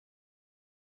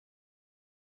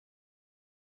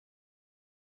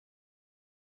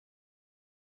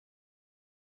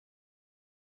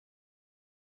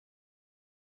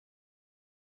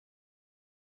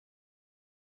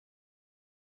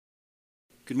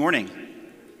Good morning.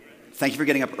 Thank you for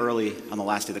getting up early on the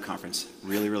last day of the conference.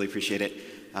 Really, really appreciate it.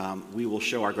 We will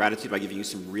show our gratitude by giving you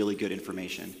some really good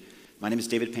information. My name is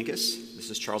David Pinkus.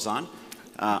 This is Charles Zhan.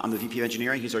 I'm the VP of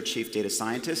Engineering. He's our Chief Data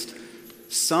Scientist.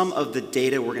 Some of the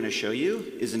data we're going to show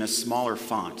you is in a smaller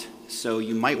font, so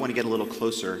you might want to get a little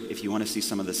closer if you want to see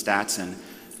some of the stats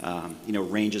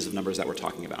and ranges of numbers that we're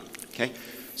talking about. Okay,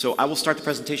 so I will start the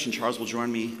presentation. Charles will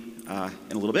join me in a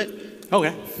little bit.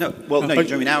 Okay. No, you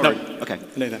join me now? No. Okay.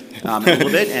 Later. In a little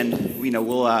bit, and we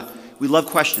love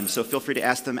questions, so feel free to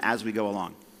ask them as we go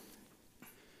along.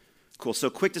 Cool. So,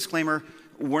 quick disclaimer: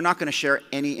 we're not going to share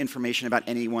any information about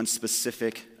any one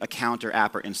specific account or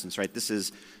app or instance. Right? This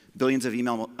is billions of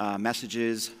email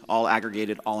messages, all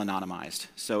aggregated, all anonymized.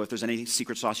 So, if there's any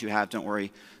secret sauce you have, don't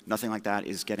worry. Nothing like that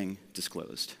is getting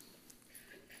disclosed.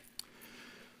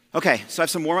 Okay. So, I have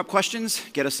some warm-up questions.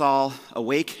 Get us all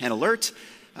awake and alert.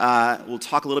 We'll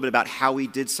talk a little bit about how we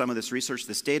did some of this research,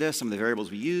 this data, some of the variables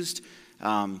we used,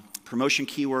 promotion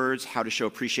keywords, how to show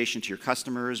appreciation to your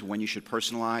customers, when you should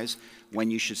personalize, when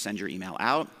you should send your email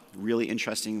out. Really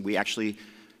interesting. We actually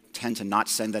tend to not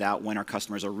send that out when our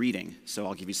customers are reading. So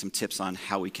I'll give you some tips on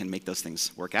how we can make those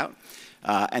things work out.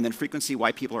 And then frequency,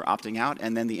 why people are opting out,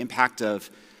 and then the impact of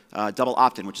double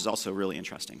opt-in, which is also really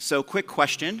interesting. So quick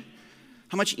question.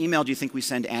 How much email do you think we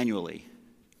send annually?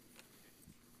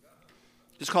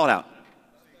 Just call it out.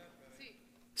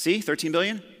 C, 13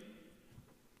 billion?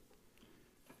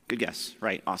 Good guess.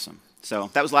 Right, awesome. So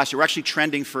that was last year. We're actually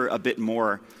trending for a bit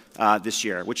more this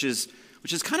year, which is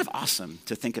kind of awesome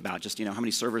to think about. Just how many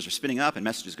servers are spinning up and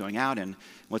messages going out and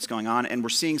what's going on. And we're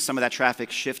seeing some of that traffic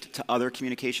shift to other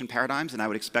communication paradigms. And I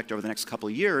would expect over the next couple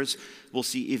of years, we'll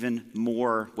see even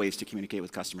more ways to communicate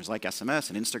with customers like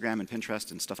SMS and Instagram and Pinterest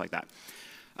and stuff like that.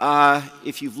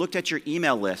 If you've looked at your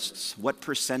email lists, what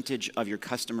percentage of your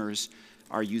customers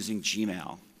are using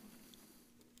Gmail?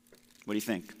 What do you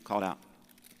think? Call it out.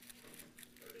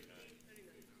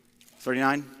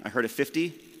 39? I heard a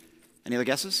 50. Any other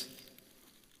guesses?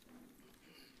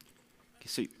 Okay,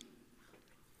 so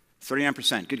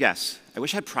 39%. Good guess. I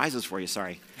wish I had prizes for you.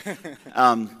 Sorry.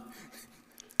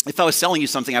 If I was selling you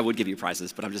something, I would give you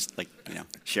prizes, but I'm just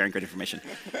sharing great information.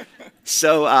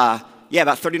 So, yeah,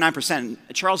 about 39%.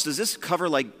 Charles, does this cover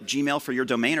Gmail for your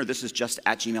domain, or this is just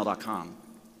at gmail.com?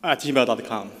 At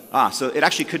gmail.com. So it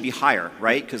actually could be higher,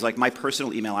 right? Because my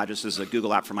personal email address is a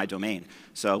Google app for my domain.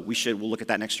 So we'll look at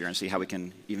that next year and see how we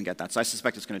can even get that. So I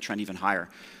suspect it's going to trend even higher.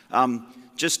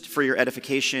 Just for your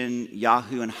edification,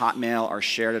 Yahoo and Hotmail are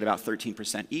shared at about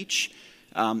 13% each.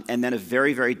 And then a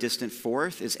very, very distant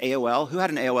fourth is AOL. Who had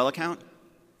an AOL account?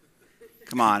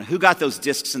 Come on, who got those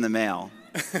discs in the mail?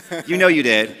 You know you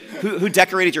did. Who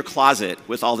decorated your closet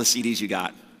with all the CDs you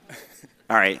got?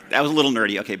 All right, that was a little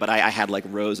nerdy. Okay, but I had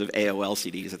rows of AOL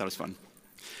CDs. I thought it was fun.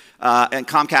 And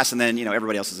Comcast, and then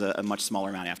everybody else is a much smaller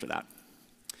amount after that.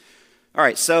 All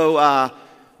right, so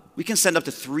we can send up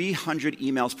to 300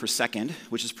 emails per second,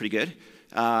 which is pretty good.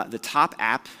 The top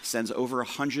app sends over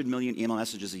 100 million email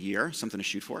messages a year, something to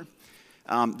shoot for.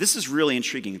 This is really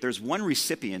intriguing. There's one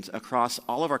recipient across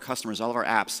all of our customers, all of our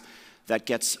apps, that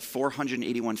gets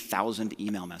 481,000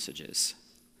 email messages.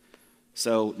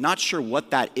 So not sure what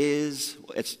that is.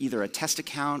 It's either a test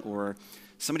account or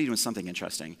somebody doing something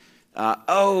interesting.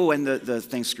 And the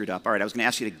thing screwed up. All right, I was going to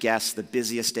ask you to guess the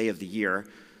busiest day of the year,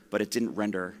 but it didn't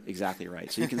render exactly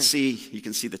right. So you can see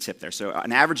the tip there. So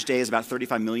an average day is about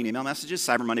 35 million email messages.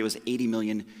 Cyber Monday was 80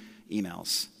 million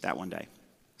emails that one day.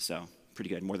 So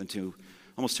pretty good, more than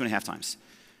almost 2.5 times.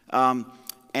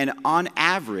 And on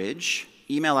average,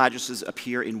 email addresses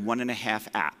appear in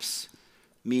 1.5 apps,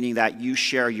 meaning that you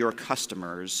share your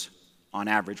customers on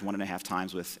average 1.5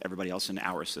 times with everybody else in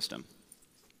our system.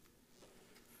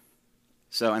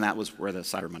 So, and that was where the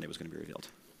Cyber Monday was going to be revealed.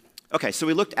 Okay, so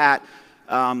we looked at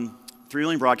 3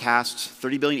 million broadcasts,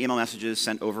 30 billion email messages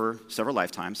sent over several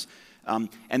lifetimes.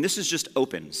 And this is just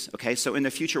opens, okay? So in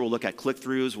the future, we'll look at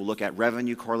click-throughs, we'll look at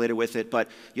revenue correlated with it, but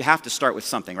you have to start with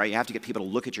something, right? You have to get people to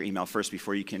look at your email first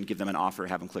before you can give them an offer,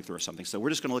 have them click through or something. So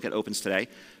we're just gonna look at opens today,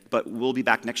 but we'll be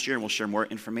back next year and we'll share more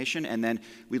information. And then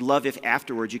we'd love if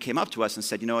afterwards you came up to us and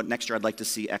said, you know what, next year I'd like to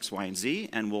see X, Y, and Z,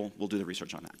 and we'll do the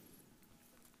research on that.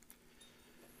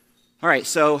 All right,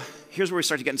 so here's where we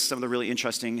start to get into some of the really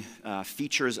interesting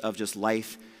features of just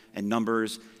life and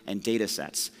numbers and data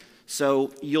sets.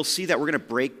 So you'll see that we're going to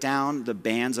break down the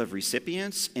bands of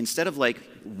recipients. Instead of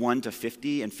 1 to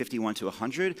 50 and 51 to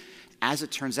 100, as it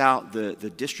turns out, the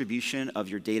distribution of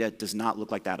your data does not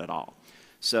look like that at all.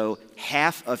 So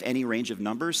half of any range of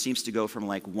numbers seems to go from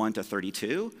 1 to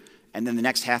 32, and then the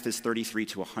next half is 33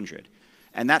 to 100.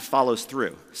 And that follows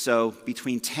through. So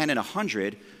between 10 and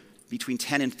 100, Between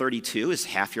 10 and 32 is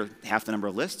half the number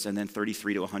of lists, and then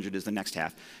 33 to 100 is the next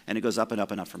half. And it goes up and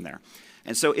up and up from there.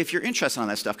 And so if you're interested in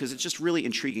that stuff, because it's just really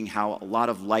intriguing how a lot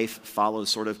of life follows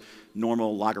sort of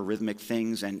normal logarithmic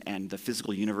things, and the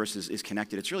physical universe is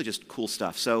connected. It's really just cool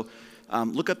stuff. So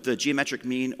look up the geometric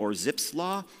mean, or Zipf's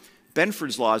law.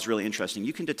 Benford's law is really interesting.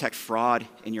 You can detect fraud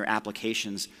in your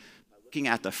applications by looking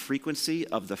at the frequency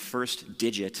of the first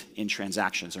digit in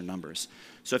transactions or numbers.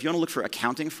 So if you want to look for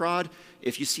accounting fraud,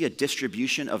 if you see a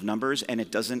distribution of numbers and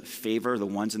it doesn't favor the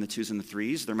ones and the twos and the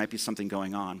threes, there might be something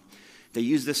going on. They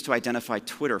use this to identify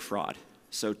Twitter fraud.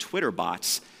 So Twitter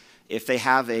bots, if they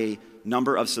have a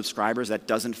number of subscribers that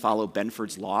doesn't follow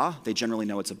Benford's law, they generally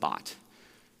know it's a bot.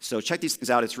 So check these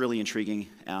things out. It's really intriguing.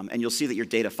 And you'll see that your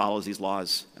data follows these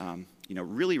laws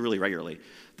really, really regularly.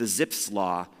 The Zipf's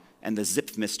law and the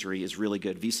Zipf mystery is really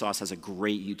good. Vsauce has a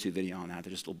great YouTube video on that.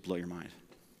 That just will blow your mind.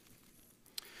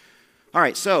 All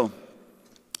right, so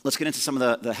let's get into some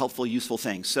of the helpful, useful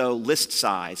things. So list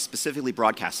size, specifically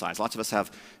broadcast size. Lots of us have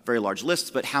very large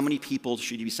lists, but how many people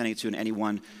should you be sending it to in any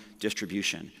one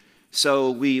distribution?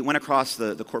 So we went across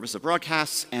the corpus of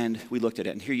broadcasts, and we looked at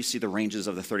it. And here you see the ranges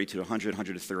of the 32 to 100,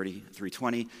 100 to 30,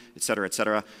 320, et cetera, et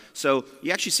cetera. So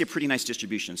you actually see a pretty nice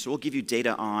distribution. So we'll give you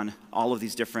data on all of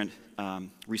these different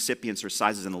recipients or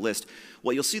sizes in the list.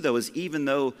 What you'll see, though, is even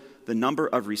though the number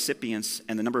of recipients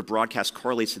and the number of broadcasts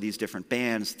correlates to these different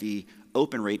bands, the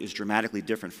open rate is dramatically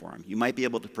different for them. You might be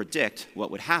able to predict what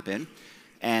would happen,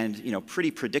 and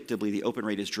pretty predictably, the open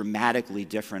rate is dramatically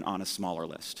different on a smaller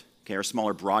list. Okay, or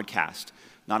smaller broadcast,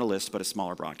 not a list, but a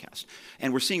smaller broadcast.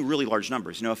 And we're seeing really large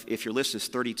numbers. If your list is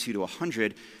 32 to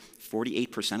 100,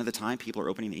 48% of the time people are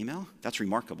opening the email. That's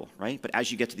remarkable, right? But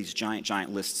as you get to these giant,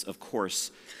 giant lists, of course,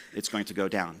 it's going to go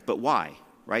down. But why,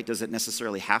 right? Does it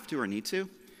necessarily have to or need to?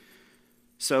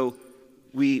 So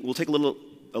we'll take a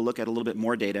look at a little bit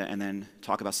more data and then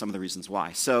talk about some of the reasons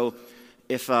why. So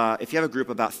if you have a group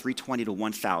about 320 to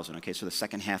 1,000, okay, so the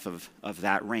second half of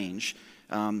that range,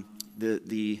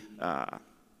 the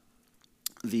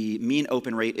mean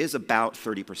open rate is about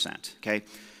 30%, okay?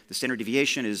 The standard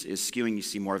deviation is skewing. You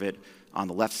see more of it on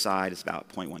the left side. It's about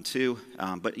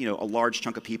 0.12. But, a large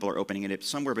chunk of people are opening it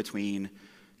somewhere between,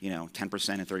 10%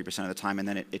 and 30% of the time, and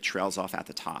then it trails off at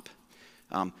the top.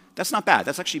 That's not bad.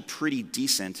 That's actually pretty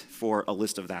decent for a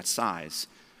list of that size.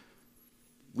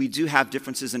 We do have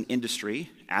differences in industry,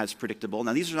 as predictable.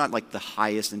 Now, these are not like the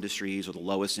highest industries or the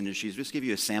lowest industries. Just give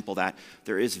you a sample that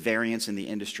there is variance in the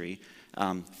industry.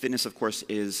 Fitness, of course,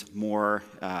 is more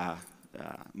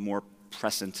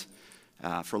present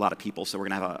for a lot of people, so we're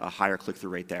going to have a higher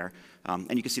click-through rate there.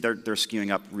 And you can see they're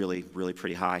skewing up really, really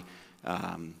pretty high.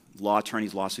 Law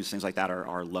attorneys, lawsuits, things like that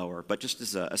are lower, but just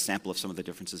as a sample of some of the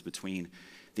differences between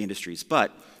the industries.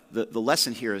 But the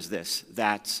lesson here is this,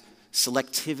 that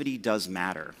selectivity does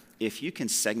matter. If you can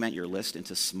segment your list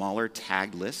into smaller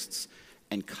tagged lists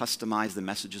and customize the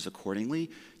messages accordingly,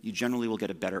 you generally will get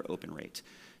a better open rate.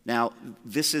 Now,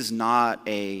 this is not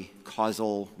a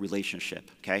causal relationship,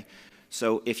 okay?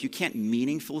 So if you can't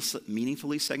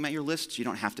meaningfully segment your lists, you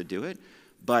don't have to do it.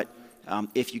 But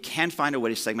if you can find a way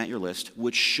to segment your list,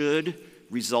 which should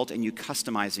result in you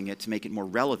customizing it to make it more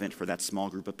relevant for that small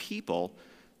group of people,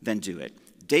 then do it.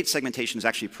 Date segmentation is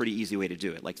actually a pretty easy way to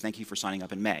do it. Like, thank you for signing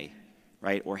up in May,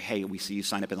 right? Or, hey, we see you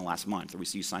signed up in the last month, or we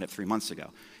see you signed up 3 months ago.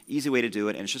 Easy way to do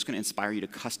it, and it's just going to inspire you to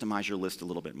customize your list a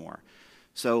little bit more.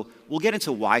 So we'll get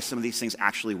into why some of these things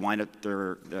actually wind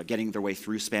up getting their way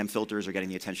through spam filters or getting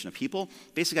the attention of people.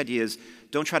 Basic idea is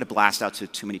don't try to blast out to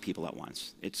too many people at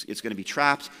once. It's going to be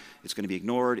trapped. It's going to be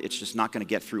ignored. It's just not going to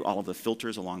get through all of the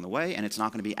filters along the way, and it's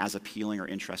not going to be as appealing or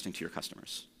interesting to your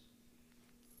customers.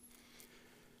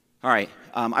 All right,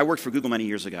 I worked for Google many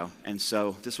years ago, and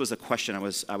so this was a question I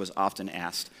was often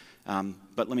asked.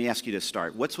 But let me ask you to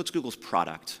start. What's Google's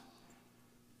product?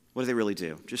 What do they really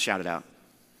do? Just shout it out.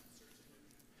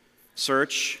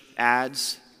 Search,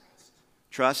 ads,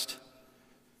 trust.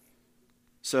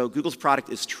 So Google's product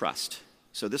is trust.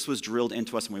 So this was drilled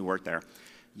into us when we worked there.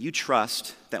 You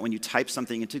trust that when you type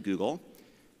something into Google,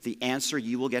 the answer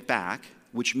you will get back,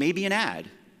 which may be an ad,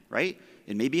 right?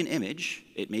 It may be an image,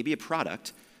 it may be a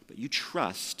product, but you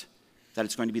trust that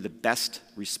it's going to be the best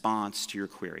response to your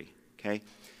query, okay?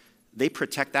 They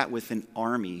protect that with an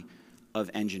army of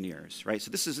engineers, right?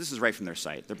 So this is right from their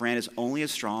site. The brand is only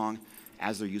as strong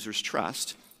as their users'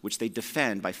 trust, which they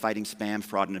defend by fighting spam,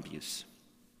 fraud, and abuse.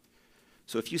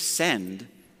 So if you send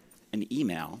an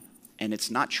email and it's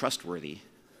not trustworthy,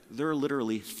 there are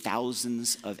literally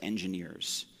thousands of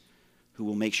engineers who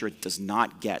will make sure it does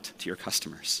not get to your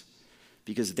customers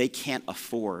because they can't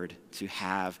afford to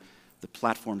have the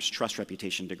platform's trust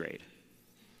reputation degrade.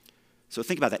 So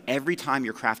think about that. Every time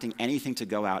you're crafting anything to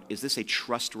go out, is this a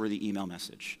trustworthy email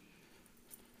message?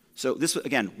 So this,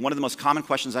 again, one of the most common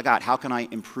questions I got, how can I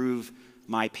improve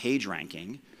my page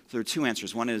ranking? So there are two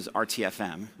answers. One is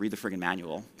RTFM, read the friggin'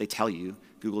 manual. They tell you,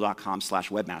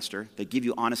 google.com/webmaster. They give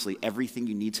you, honestly, everything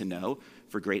you need to know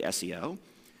for great SEO.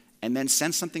 And then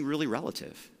send something really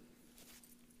relative.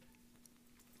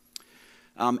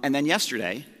 And then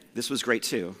yesterday, this was great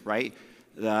too, right?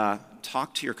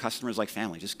 Talk to your customers like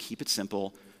family. Just keep it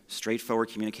simple, straightforward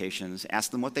communications.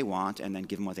 Ask them what they want, and then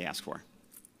give them what they ask for.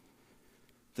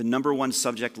 The #1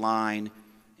 subject line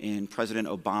in President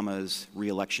Obama's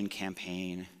re-election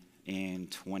campaign in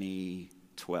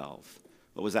 2012.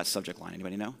 What was that subject line?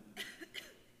 Anybody know?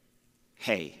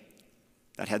 Hey.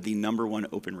 That had the #1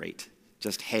 open rate.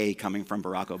 Just hey coming from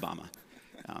Barack Obama.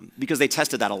 Because they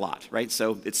tested that a lot, right?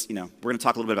 So it's, we're going to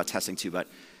talk a little bit about testing too, but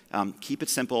keep it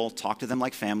simple, talk to them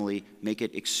like family, make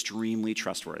it extremely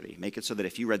trustworthy. Make it so that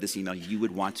if you read this email, you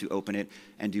would want to open it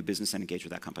and do business and engage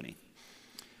with that company.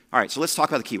 All right, so let's talk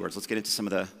about the keywords. Let's get into some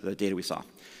of the data we saw.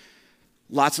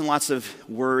 Lots and lots of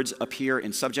words appear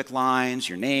in subject lines,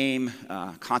 your name,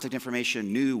 contact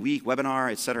information, new, week,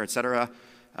 webinar, et cetera, et cetera.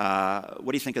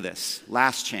 What do you think of this?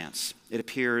 Last chance. It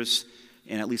appears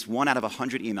in at least 1 out of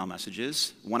 100 email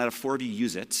messages. 1 out of 4 of you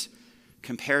use it.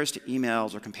 Compares to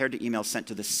emails or compared to emails sent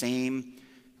to the same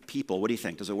people. What do you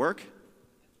think? Does it work?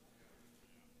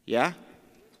 Yeah?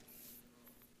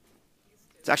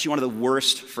 It's actually one of the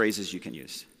worst phrases you can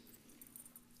use.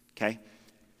 Okay?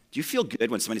 Do you feel good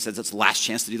when somebody says it's the last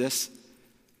chance to do this?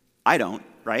 I don't,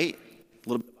 right? A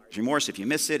little bit of buyer's remorse if you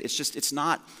miss it. It's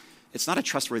not a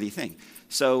trustworthy thing.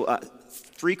 So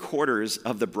 3/4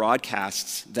 of the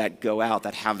broadcasts that go out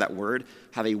that have that word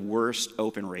have a worse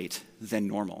open rate than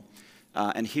normal.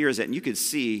 And here's it. And you can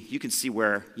see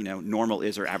where normal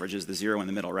is or average is, the 0 in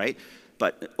the middle, right?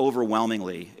 But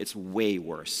overwhelmingly, it's way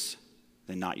worse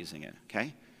than not using it,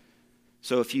 okay?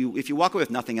 So if you walk away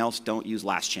with nothing else, don't use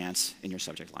last chance in your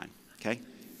subject line, okay?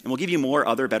 And we'll give you more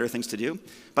other better things to do.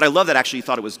 But I love that actually you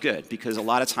thought it was good, because a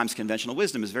lot of times conventional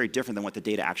wisdom is very different than what the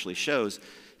data actually shows.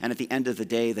 And at the end of the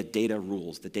day, the data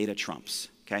rules. The data trumps,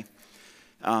 okay?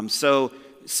 So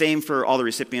same for all the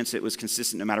recipients. It was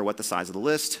consistent no matter what the size of the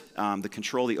list. The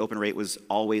control, the open rate was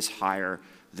always higher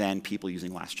than people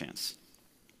using last chance.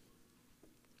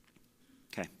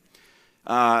 Okay.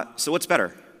 So what's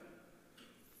better?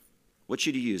 What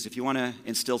should you use? If you want to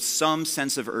instill some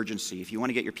sense of urgency, if you want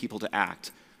to get your people to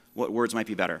act, what words might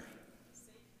be better?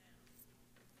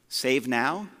 Save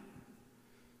now?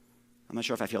 I'm not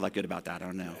sure if I feel that good about that. I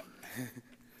don't know.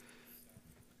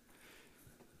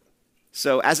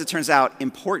 So as it turns out,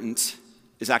 important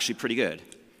is actually pretty good.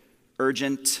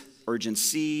 Urgent,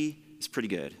 urgency is pretty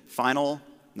good. Final,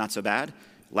 not so bad.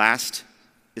 Last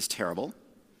is terrible.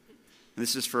 And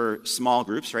this is for small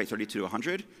groups, right, 32 to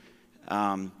 100.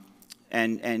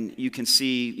 And you can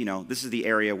see, this is the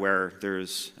area where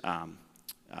there's,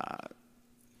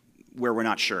 where we're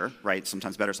not sure, right?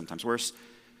 Sometimes better, sometimes worse.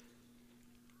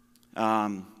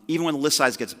 Even when the list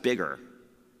size gets bigger,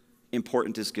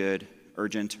 important is good,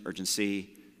 urgent, urgency,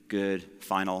 good,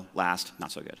 final, last,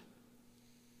 not so good.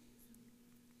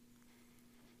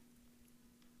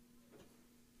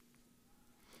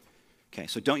 Okay,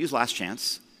 so don't use last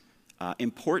chance.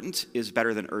 Important is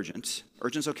better than urgent.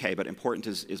 Urgent's okay, but important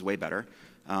is way better.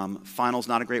 Final's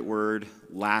not a great word.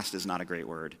 Last is not a great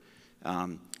word.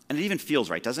 And it even feels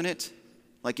right, doesn't it?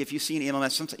 Like if you see an email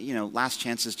message, last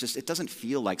chance is just, it doesn't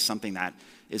feel like something that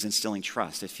is instilling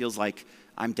trust. It feels like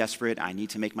I'm desperate, I need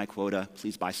to make my quota,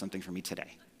 please buy something for me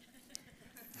today.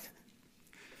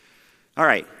 All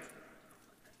right.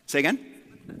 Say again?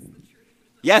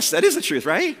 Yes, that is the truth,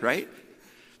 right? Right?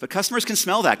 But customers can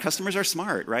smell that. Customers are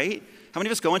smart, right? How many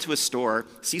of us go into a store,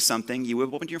 see something, you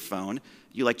open your phone,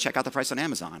 you check out the price on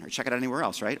Amazon or check it out anywhere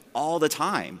else, right? All the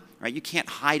time, right? You can't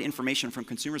hide information from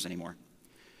consumers anymore.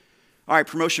 All right,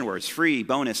 promotion words, free,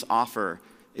 bonus, offer,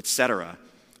 etc.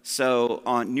 So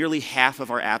nearly half of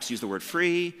our apps use the word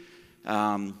free.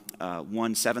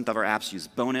 1/7 of our apps use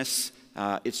bonus.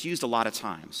 It's used a lot of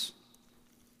times.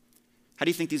 How do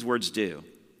you think these words do?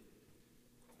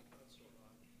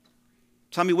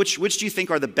 Tell me, which do you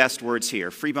think are the best words here?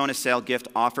 Free, bonus, sale, gift,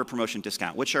 offer, promotion,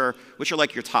 discount. Which are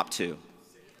like your top 2?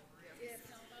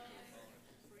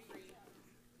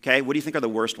 Okay, what do you think are the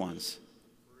worst ones?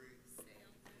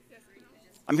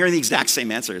 I'm hearing the exact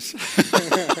same answers.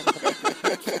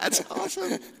 That's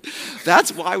awesome.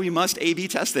 That's why we must A/B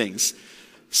test things.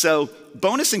 So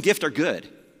bonus and gift are good,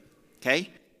 okay?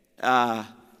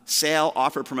 Sale,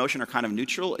 offer, promotion are kind of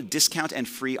neutral. Discount and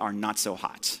free are not so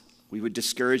hot. We would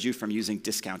discourage you from using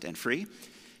discount and free.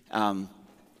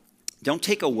 Don't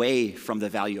take away from the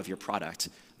value of your product,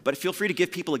 but feel free to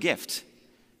give people a gift.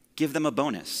 Give them a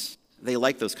bonus. They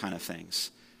like those kind of things.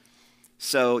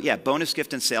 So yeah, bonus,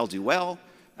 gift, and sale do well.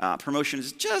 Promotion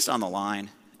is just on the line.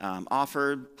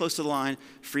 Offer, close to the line.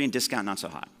 Free and discount, not so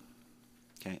hot.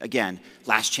 Okay, again,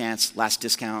 last chance, last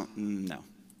discount, no.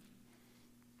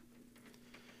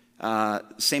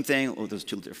 Same thing, oh, those are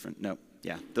two different, no.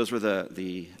 Yeah, those were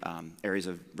the areas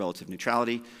of relative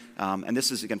neutrality. And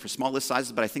this is, again, for small list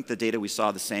sizes, but I think the data we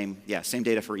saw the same, yeah, same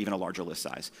data for even a larger list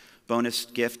size. Bonus,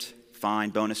 gift, fine.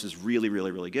 Bonus is really,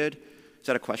 really, really good. Is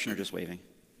that a question or just waving?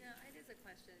 No, it is a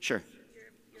question. Sure.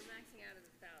 You're maxing out at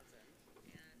 1,000,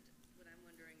 and what I'm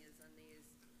wondering is on these,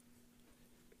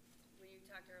 when you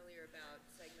talked earlier about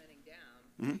segmenting down,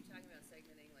 are you talking about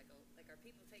segmenting, like are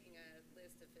people taking a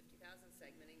list of 50,000,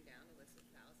 segmenting down a list of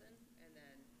 1,000, and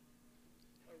then,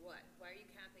 or what? Why are you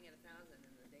capping at 1,000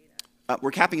 in the data?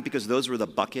 We're capping it because those were the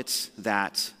buckets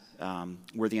that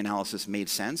where the analysis made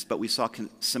sense, but we saw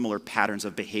similar patterns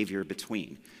of behavior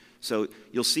between. So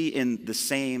you'll see in the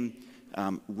same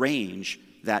range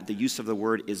that the use of the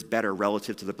word is better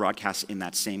relative to the broadcast in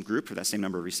that same group for that same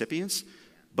number of recipients,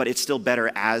 but it's still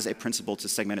better as a principle to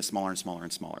segment it smaller and smaller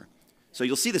and smaller. So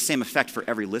you'll see the same effect for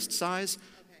every list size.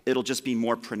 Okay. It'll just be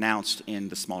more pronounced in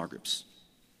the smaller groups.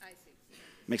 I see.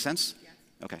 Make sense? Yes.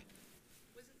 Okay.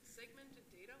 Was it segmented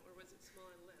data or was it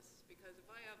smaller lists? Because if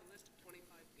I have a list of 25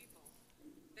 people,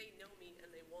 they know me and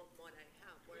they want what I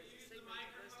have, whereas a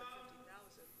segmented list of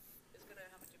 50,000 is going to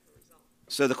have a different result.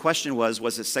 So the question was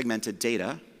it segmented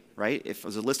data, right? If it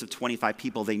was a list of 25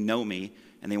 people, they know me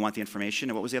and they want the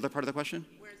information. And what was the other part of the question?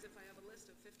 Whereas if I have a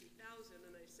list of 50,000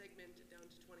 and I segment it down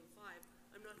to 25,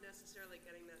 I'm not necessarily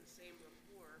getting that same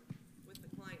rapport with the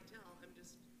clientele. I'm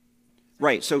just...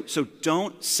 Right, so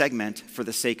don't segment for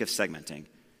the sake of segmenting.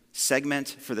 Segment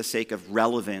for the sake of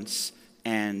relevance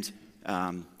and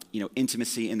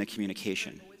intimacy in the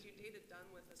communication. Was your data done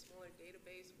with a smaller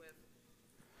database with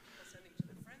people sending to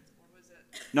their friends, or was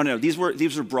it... No,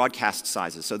 these were broadcast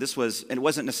sizes. So this was, and it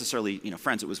wasn't necessarily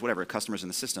friends, it was whatever, customers in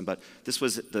the system, but this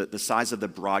was the size of the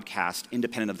broadcast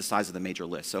independent of the size of the major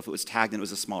list. So if it was tagged and it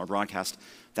was a smaller broadcast,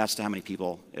 that's to how many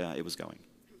people it was going.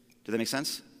 Does that make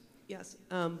sense? Yes,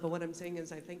 but what I'm saying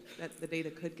is I think that the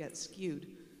data could get skewed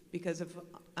because if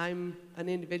I'm an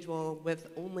individual with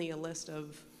only a list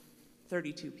of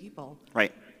 32 people,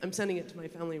 right. I'm sending it to my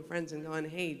family and friends and going,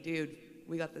 hey, dude,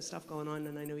 we got this stuff going on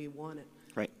and I know you want it.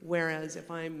 Right. Whereas if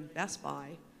I'm Best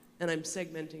Buy and I'm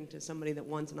segmenting to somebody that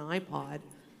wants an iPod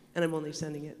and I'm only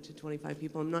sending it to 25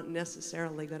 people, I'm not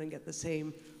necessarily going to get the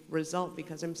same result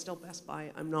because I'm still Best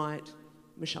Buy. I'm not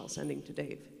Michelle sending to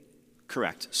Dave.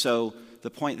 Correct. So the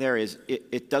point there is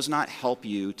it does not help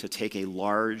you to take a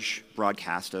large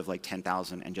broadcast of like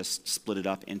 10,000 and just split it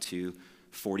up into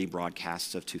 40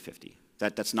 broadcasts of 250.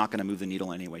 That's not going to move the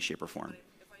needle in any way, shape, or form.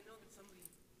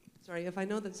 If I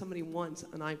know that somebody wants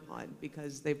an iPod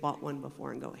because they bought one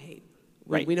before and go, hey,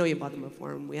 Right. we know you bought them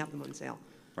before and we have them on sale.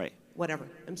 Right. Whatever.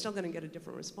 I'm still going to get a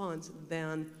different response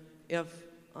than if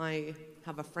I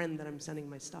have a friend that I'm sending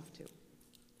my stuff to.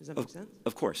 Does that make sense?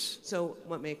 Of course. So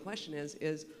what my question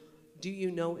is do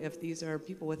you know if these are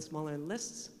people with smaller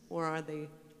lists or are they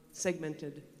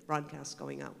segmented broadcasts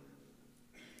going out?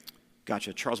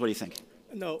 Gotcha. Charles, what do you think?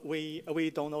 No,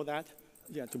 we don't know that.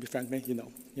 Yeah, to be frank,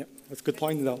 yeah, that's a good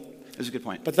point, though. That's a good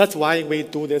point. But that's why we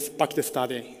do this bucket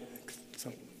study.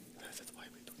 So that's why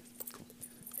we do this. Cool.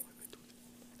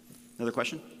 Another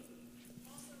question?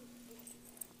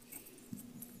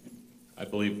 I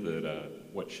believe that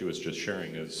what she was just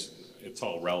sharing is it's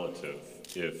all relative.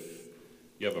 If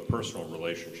you have a personal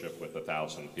relationship with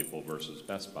 1,000 people versus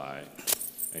Best Buy,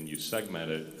 and you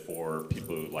segment it for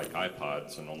people who like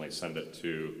iPods and only send it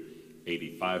to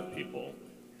 85 people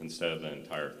instead of the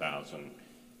entire 1,000,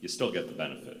 you still get the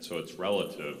benefit. So it's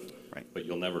relative, right. But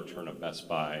you'll never turn a Best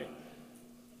Buy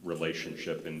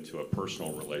relationship into a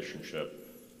personal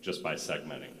relationship just by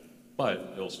segmenting.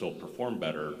 But it'll still perform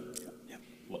better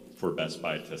for Best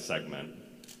Buy to segment,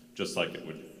 just like it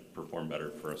would perform better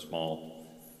for a small,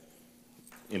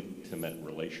 intimate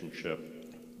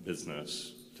relationship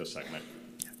business to segment.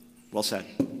 Well said.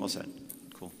 Well said.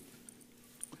 Cool.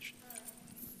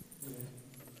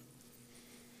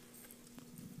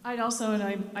 I'd also, and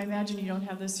I imagine you don't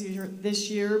have this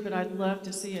year, but I'd love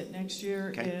to see it next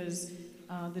year, okay. Is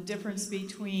the difference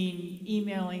between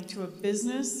emailing to a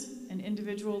business, an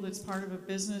individual that's part of a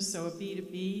business, so a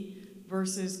B2B,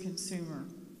 versus consumer.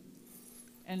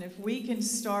 And if we can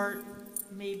start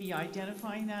maybe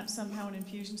identifying that somehow in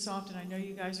Infusionsoft, and I know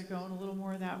you guys are going a little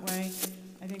more that way,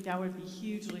 I think that would be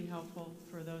hugely helpful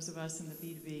for those of us in the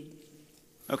B2B.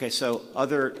 Okay, so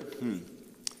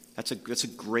That's a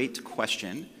great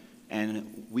question,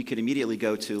 and we could immediately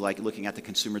go to like looking at the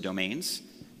consumer domains,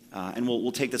 and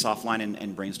we'll take this offline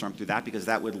and brainstorm through that because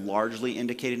that would largely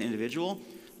indicate an individual.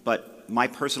 But my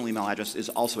personal email address is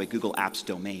also a Google Apps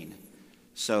domain,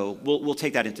 so we'll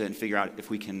take that into and figure out if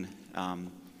we can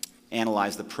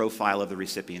analyze the profile of the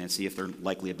recipient and see if they're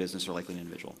likely a business or likely an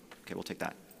individual. Okay, we'll take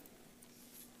that.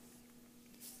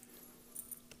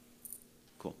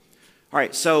 Cool. All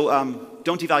right, so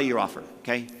don't devalue your offer,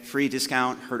 okay? Free,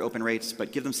 discount, hurt open rates,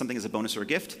 but give them something as a bonus or a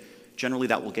gift. Generally,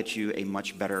 that will get you a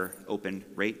much better open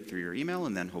rate through your email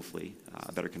and then hopefully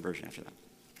a better conversion after that.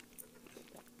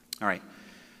 All right,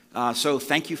 so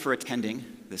thank you for attending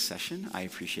this session. I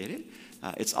appreciate it.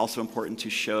 It's also important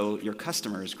to show your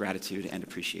customers gratitude and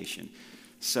appreciation.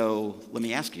 So let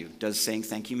me ask you, does saying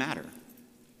thank you matter?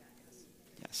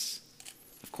 Yes,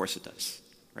 of course it does,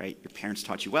 right? Your parents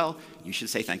taught you well, you should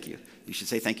say thank you. You should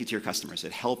say thank you to your customers.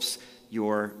 It helps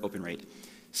your open rate.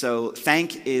 So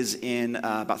thank is in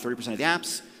about 30% of the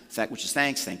apps, which is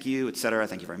thanks, thank you, et cetera,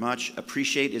 thank you very much.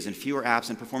 Appreciate is in fewer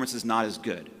apps and performance is not as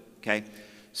good, okay?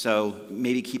 So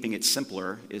maybe keeping it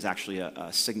simpler is actually a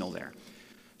signal there.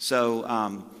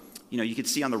 So, you can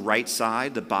see on the right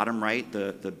side, the bottom right,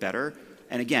 the better.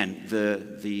 And again,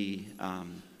 the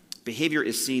behavior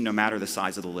is seen no matter the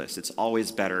size of the list. It's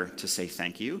always better to say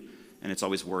thank you, and it's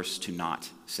always worse to not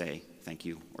say thank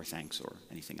you or thanks or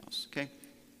anything else, okay?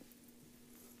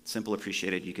 Simple,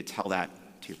 appreciated. You could tell that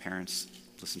to your parents.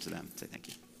 Listen to them. Say thank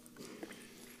you.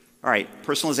 All right,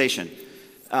 personalization.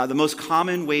 The most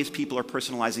common ways people are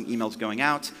personalizing emails going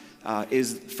out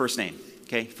is first name.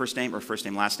 Okay, first name or first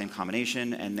name, last name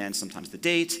combination, and then sometimes the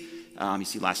date. You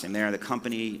see last name there, the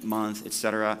company, month,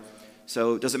 etc.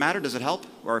 So does it matter? Does it help?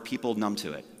 Or are people numb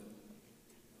to it?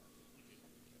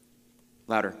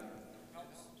 Louder.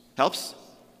 Helps?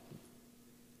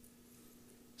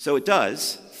 So it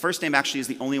does. First name actually is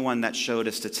the only one that showed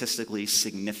a statistically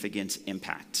significant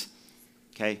impact.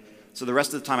 Okay, so the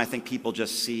rest of the time I think people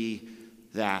just see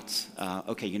that,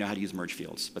 okay, you know how to use merge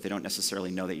fields, but they don't necessarily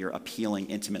know that you're appealing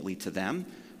intimately to them.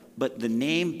 But the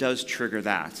name does trigger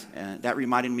that. And that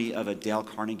reminded me of a Dale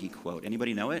Carnegie quote.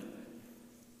 Anybody know it?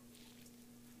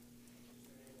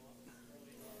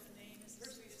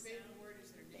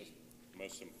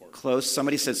 Most important. Close.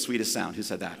 Somebody said sweetest sound. Who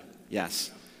said that?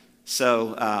 Yes.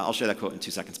 So I'll share that quote in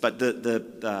 2 seconds. But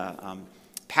the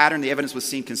pattern, the evidence was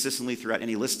seen consistently throughout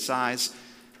any list size.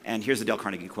 And here's the Dale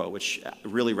Carnegie quote, which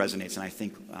really resonates. And I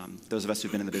think those of us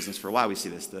who've been in the business for a while, we see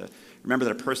this. Remember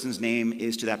that a person's name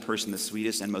is to that person the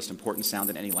sweetest and most important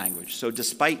sound in any language. So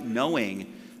despite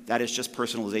knowing that it's just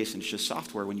personalization, it's just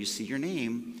software, when you see your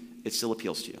name, it still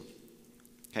appeals to you.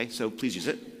 Okay, so please use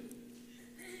it.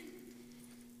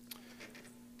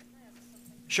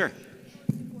 Sure.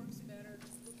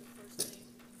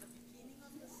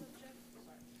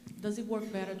 Does it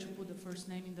work better to put the first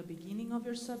name in the beginning of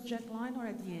your subject line or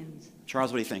at the end?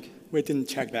 Charles, what do you think? We didn't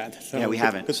check that. So Yeah, we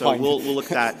haven't. good So point. we'll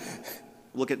look at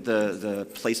the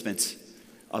placement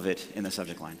of it in the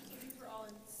subject line. These are all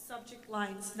in subject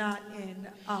lines, not in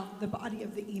the body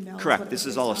of the email. Correct. This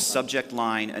is all a subject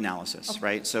line analysis, Okay.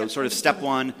 right? So Yep, sort of I step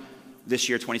understand. one this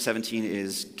year, 2017,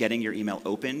 is getting your email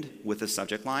opened with a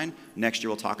subject line. Next year,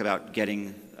 we'll talk about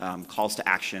getting calls to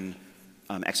action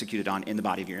executed on in the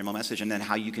body of your email message, and then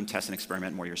how you can test and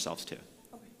experiment more yourselves too.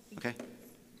 Okay?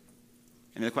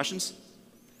 Any other questions?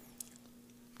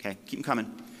 Okay, keep them coming.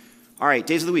 All right,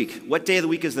 days of the week. What day of the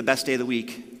week is the best day of the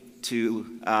week to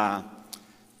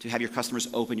have your customers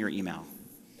open your email?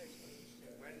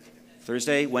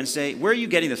 Thursday, Wednesday. Where are you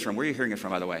getting this from? Where are you hearing it from,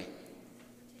 by the way?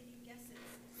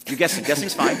 You're guessing.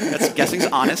 Guessing's fine. Guessing's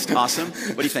honest. Awesome.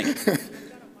 What do you think?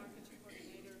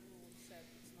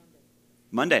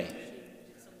 Monday.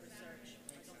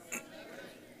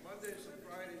 Mondays and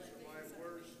Fridays are my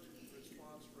worst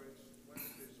response rates.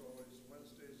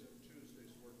 Wednesdays and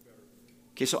Tuesdays work better.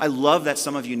 Okay, so I love that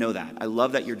some of you know that. I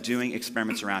love that you're doing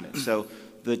experiments around it. So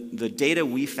the data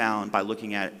we found by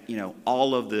looking at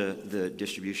all of the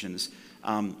distributions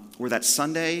were that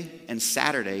Sunday and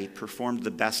Saturday performed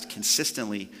the best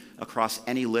consistently across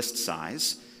any list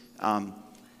size.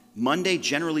 Monday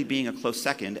generally being a close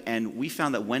second, and we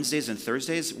found that Wednesdays and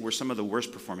Thursdays were some of the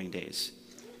worst performing days.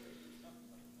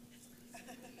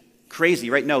 Crazy,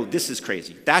 right? No, this is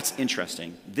crazy. That's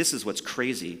interesting. This is what's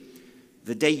crazy.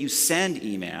 The day you send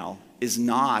email is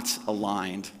not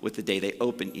aligned with the day they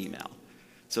open email.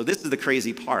 So this is the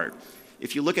crazy part.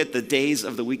 If you look at the days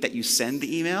of the week that you send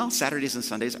the email, Saturdays and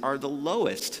Sundays are the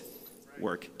lowest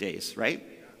work days, right?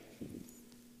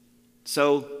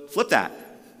 So flip that.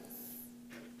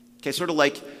 Okay, sort of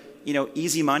like,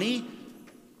 easy money.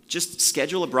 just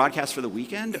schedule a broadcast for the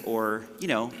weekend, or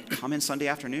come in Sunday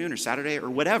afternoon or Saturday or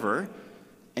whatever,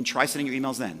 and try sending your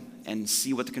emails then and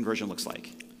see what the conversion looks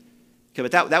like. Okay,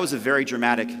 but that was a very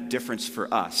dramatic difference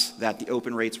for us, that the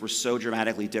open rates were so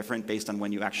dramatically different based on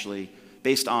when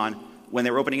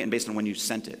they were opening it and based on when you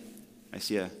sent it. I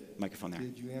see a microphone there.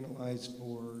 Did you analyze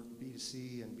for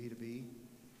B2C and B2B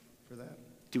for that?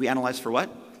 Do we analyze for what?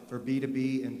 For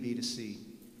B2B and B2C.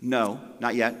 No,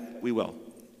 not yet. We will.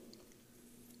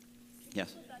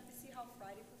 Yes. See how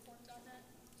Friday performed on that?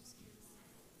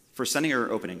 For sending or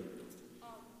opening?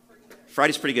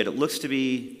 Friday's pretty good. It looks to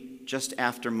be just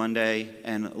after Monday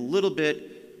and a little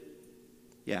bit,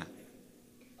 yeah. Okay,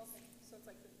 so it's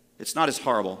like it's not as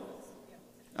horrible.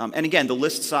 And again, the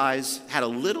list size had a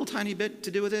little tiny bit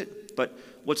to do with it, but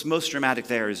what's most dramatic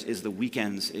there is the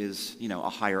weekends is, a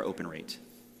higher open rate.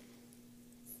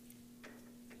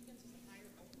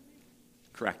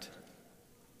 Correct.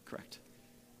 Correct.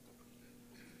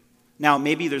 Now,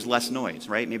 maybe there's less noise,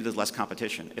 right? Maybe there's less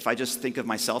competition. If I just think of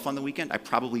myself on the weekend, I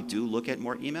probably do look at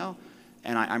more email,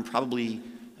 and I'm probably,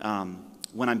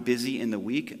 when I'm busy in the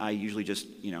week, I usually just,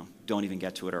 don't even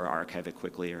get to it or archive it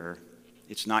quickly, or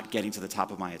it's not getting to the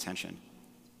top of my attention.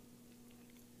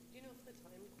 Do you know if the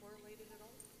time correlated at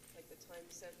all? Like the time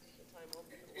sent, the time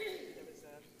open, there was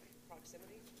a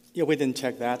proximity? Yeah, we didn't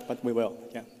check that, but we will,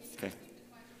 yeah. Okay.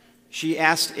 She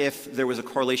asked if there was a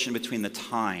correlation between the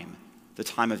time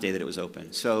of day that it was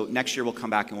open. So next year we'll come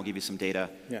back and we'll give you some data.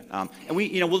 Yeah. And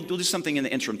we'll do something in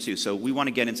the interim too. So we want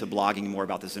to get into blogging more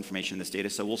about this information, this data.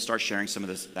 So we'll start sharing some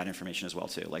of that information as well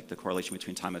too, like the correlation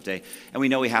between time of day. And we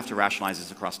know we have to rationalize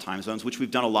this across time zones, which we've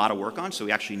done a lot of work on. So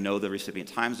we actually know the recipient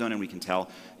time zone, and we can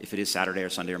tell if it is Saturday or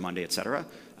Sunday or Monday, et cetera.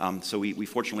 So we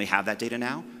fortunately have that data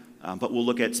now. But we'll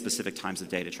look at specific times of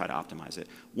day to try to optimize it.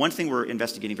 One thing we're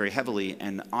investigating very heavily,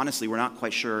 and honestly we're not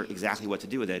quite sure exactly what to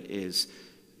do with it, is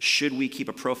should we keep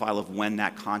a profile of when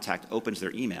that contact opens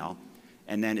their email?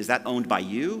 And then is that owned by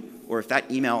you? Or if that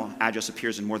email address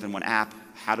appears in more than one app,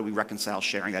 how do we reconcile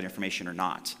sharing that information or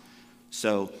not?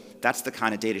 So that's the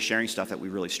kind of data sharing stuff that we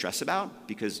really stress about,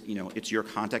 because it's your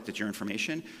contact, it's your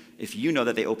information. If you know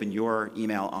that they open your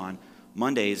email on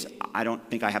Mondays, I don't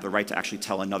think I have the right to actually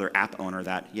tell another app owner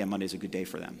that, yeah, Monday's a good day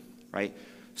for them, right?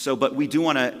 So, but we do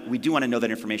want to know that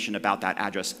information about that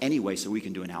address anyway, so we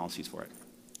can do analyses for it.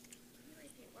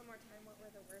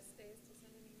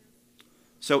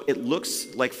 So it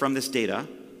looks like from this data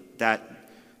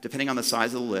that, depending on the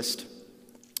size of the list,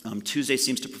 Tuesday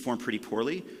seems to perform pretty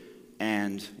poorly,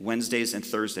 and Wednesdays and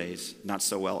Thursdays not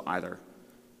so well either.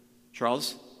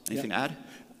 Charles, anything to add?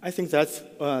 I think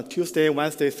that Tuesday,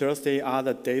 Wednesday, Thursday are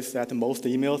the days that most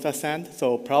emails are sent,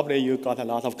 so probably you got a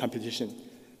lot of competition.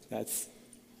 That's,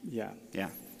 yeah. Yeah.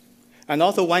 And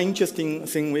also one interesting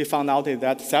thing we found out is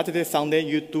that Saturday, Sunday,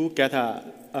 you do get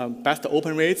a best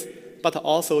open rates, but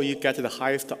also you get the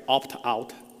highest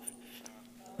opt-out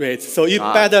rate. So you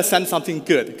better send something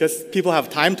good, because people have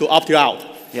time to opt you out.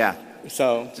 Yeah.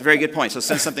 So it's a very good point. So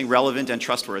send something relevant and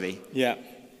trustworthy. Yeah.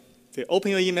 They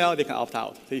open your email, they can opt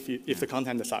out if the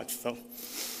content sucks. So.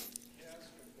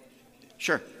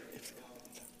 Sure. It looks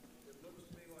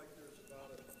to me like there's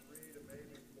about a 3 to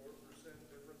maybe 4%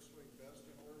 difference between best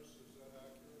and worst. Is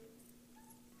that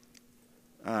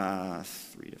accurate?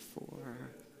 3 to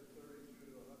 4.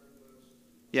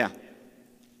 Yeah.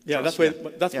 Yeah, that's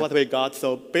what we got.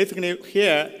 So basically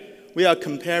here, we are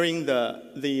comparing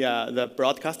the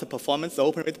broadcast performance, the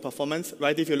open rate performance,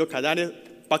 right? If you look at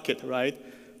that bucket, right?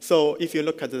 So if you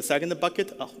look at the second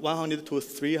bucket, 100 to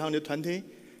 320,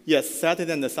 yes,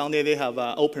 Saturday and Sunday, they have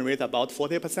open rate about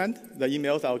 40%. The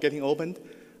emails are getting opened.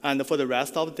 And for the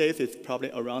rest of the days, it's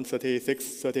probably around 36,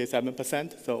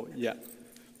 37%. So yeah.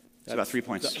 It's about 3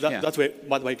 points. That's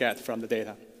what we get from the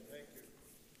data.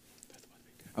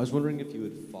 I was wondering if you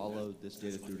had followed this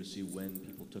data through to see when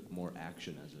people took more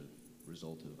action as a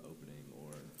result of opening,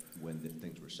 or when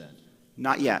things were sent.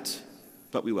 Not yet,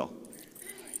 but we will.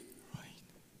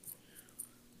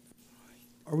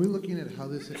 Are we looking at how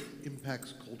this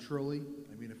impacts culturally?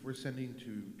 I mean, if we're sending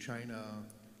to China,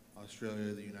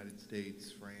 Australia, the United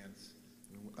States, France,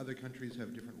 other countries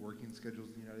have different working schedules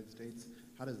in the United States,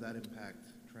 how does that impact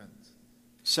trends?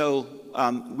 So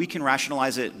we can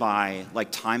rationalize it by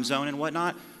like time zone and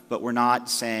whatnot, but we're not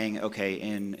saying, okay,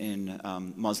 in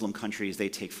Muslim countries they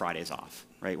take Fridays off,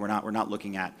 right? We're not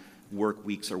looking at work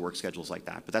weeks or work schedules like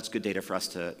that. But that's good data for us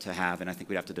to have, and I think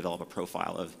we'd have to develop a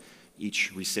profile of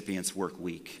each recipient's work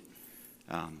week.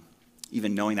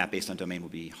 Even knowing that based on domain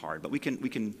would be hard, but we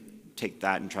can take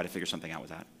that and try to figure something out with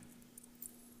that.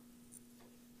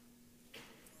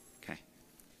 Okay.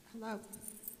 Hello.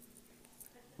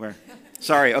 Where?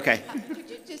 Sorry, okay. Could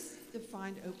you just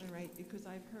define open rate? Because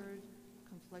I've heard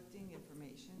conflicting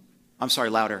information. I'm sorry,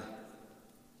 louder.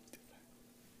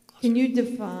 Can you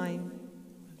define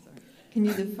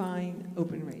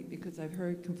open rate? Because I've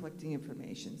heard conflicting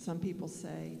information. Some people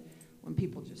say when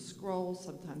people just scroll,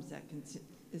 sometimes that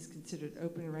is considered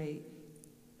open rate.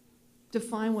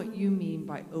 Define what you mean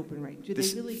by open rate. Do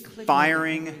they really click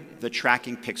firing the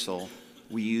tracking pixel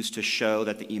we used to show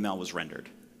that the email was rendered.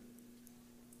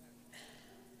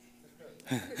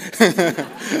 I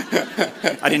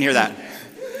didn't hear that.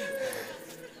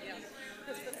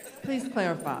 Please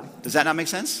clarify. Does that not make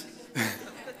sense?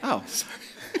 Oh, sorry.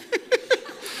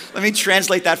 Let me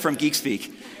translate that from geek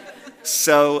speak.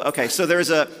 So, okay, so there's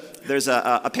a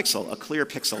pixel, a clear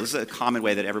pixel. This is a common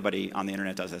way that everybody on the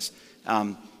internet does this.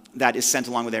 That is sent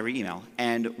along with every email.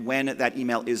 And when that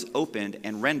email is opened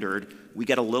and rendered, we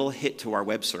get a little hit to our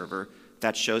web server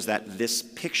that shows that this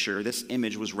picture, this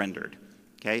image was rendered.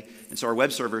 Okay? And so our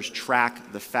web servers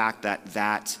track the fact that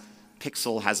that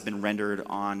pixel has been rendered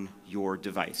on your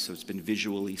device. So it's been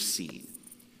visually seen.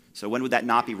 So when would that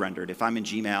not be rendered? If I'm in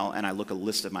Gmail and I look at a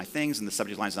list of my things and the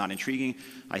subject line is not intriguing,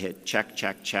 I hit check,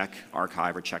 check, check,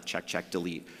 archive, or check, check, check,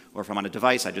 delete. Or if I'm on a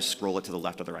device, I just scroll it to the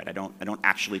left or the right. I don't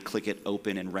actually click it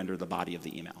open and render the body of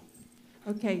the email.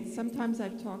 Okay, sometimes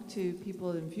I've talked to people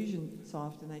at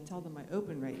Infusionsoft and I tell them my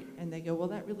open rate and they go, well,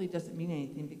 that really doesn't mean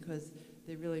anything because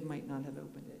they really might not have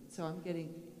opened it. So I'm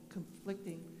getting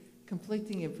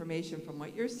conflicting information from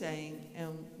what you're saying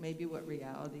and maybe what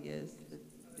reality is. That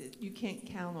you can't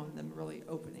count on them really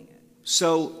opening it.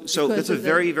 So that's a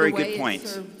very, very good point.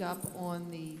 It's served up on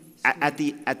the at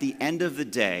the end of the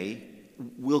day,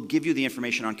 we'll give you the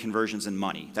information on conversions and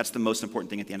money. That's the most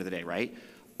important thing at the end of the day, right?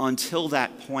 Until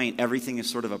that point, everything is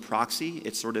sort of a proxy.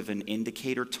 It's sort of an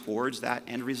indicator towards that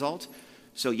end result.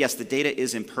 So yes, the data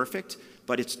is imperfect,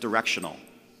 but it's directional.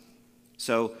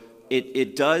 So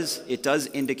it does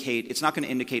indicate, it's not going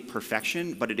to indicate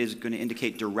perfection, but it is going to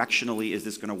indicate directionally, is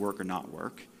this going to work or not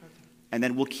work? Okay. And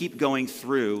then we'll keep going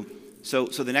through. So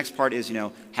the next part is,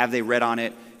 have they read on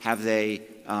it? Have they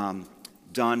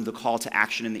done the call to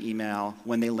action in the email?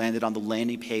 When they landed on the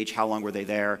landing page, how long were they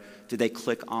there? Did they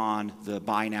click on the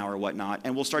buy now or whatnot?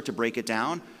 And we'll start to break it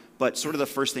down. But sort of the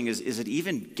first thing is it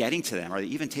even getting to them? Are they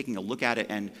even taking a look at it?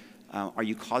 And are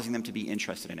you causing them to be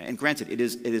interested in it? And granted, it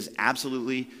is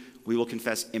absolutely, we will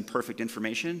confess, imperfect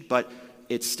information, but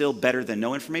it's still better than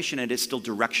no information, and it's still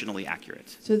directionally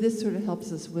accurate. So this sort of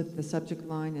helps us with the subject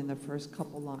line and the first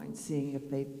couple lines, seeing if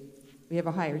we have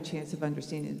a higher chance of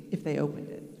understanding if they opened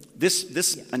it.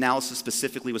 This analysis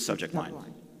specifically was subject line,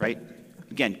 right?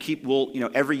 Again,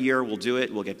 every year we'll do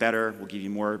it, we'll get better, we'll give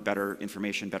you better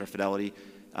information, better fidelity,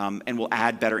 and we'll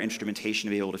add better instrumentation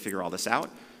to be able to figure all this out.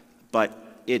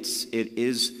 But it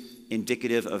is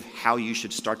indicative of how you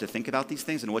should start to think about these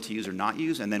things and what to use or not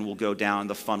use, and then we'll go down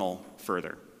the funnel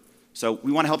further. So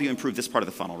we want to help you improve this part of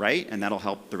the funnel, right? And that'll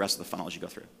help the rest of the funnel as you go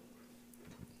through.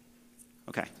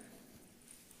 Okay.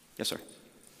 Yes, sir.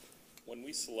 When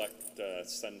we select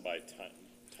send by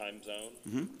time zone,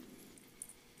 mm-hmm.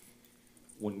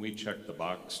 When we check the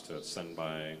box to send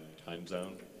by time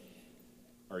zone,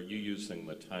 are you using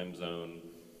the time zone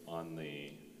on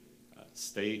the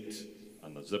state,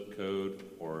 on the zip code,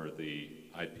 or the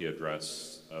IP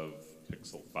address of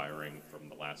pixel firing from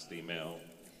the last email?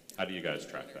 How do you guys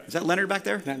track that? Is that Leonard back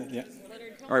there? Leonard, yeah.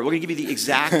 All right, we're going to give you the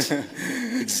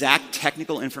exact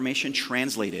technical information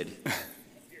translated.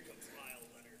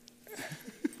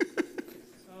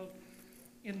 So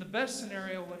in the best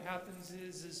scenario, what happens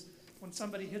is when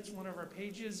somebody hits one of our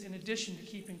pages, in addition to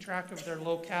keeping track of their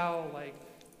locale, like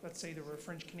let's say they were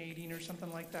French Canadian or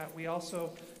something like that, we also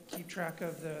keep track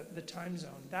of the time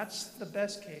zone. That's the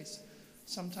best case.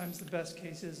 Sometimes the best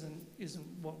case isn't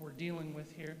what we're dealing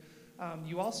with here.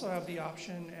 You also have the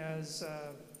option as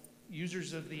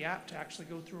users of the app to actually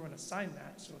go through and assign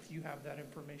that. So if you have that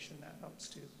information, that helps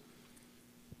too.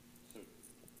 So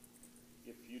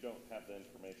if you don't have the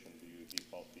information, do you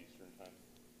default to Eastern time?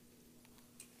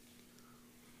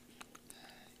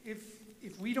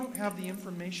 If we don't have the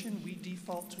information, we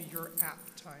default to your app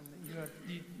time that you have.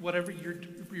 Whatever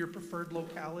your preferred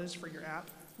locale is for your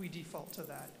app, we default to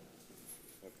that.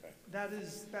 Okay.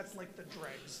 That's like the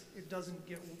dregs. It doesn't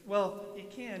get, well, it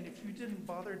can. If you didn't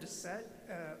bother to set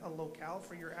a locale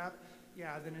for your app,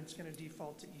 yeah, then it's going to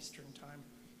default to Eastern time.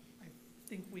 I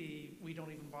think we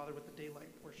don't even bother with the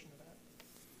daylight portion of that.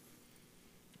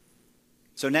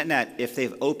 So net, if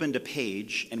they've opened a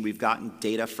page and we've gotten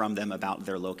data from them about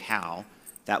their locale,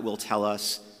 that will tell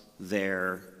us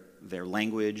their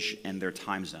language and their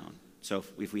time zone. So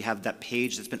if we have that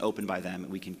page that's been opened by them,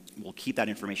 we'll keep that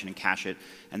information and cache it,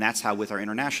 and that's how with our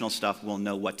international stuff, we'll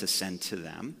know what to send to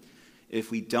them.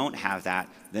 If we don't have that,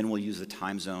 then we'll use the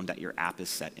time zone that your app is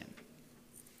set in.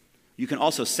 You can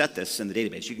also set this in the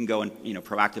database. You can go and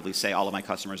proactively say all of my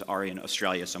customers are in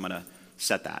Australia, so I'm going to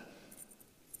set that.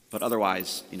 But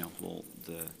otherwise,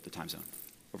 the time zone.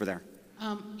 Over there.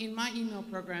 In my email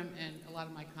program and a lot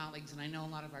of my colleagues, and I know a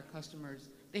lot of our customers,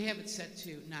 they have it set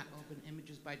to not open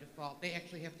images by default. They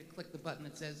actually have to click the button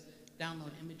that says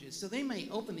download images. So they may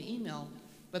open the email,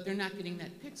 but they're not getting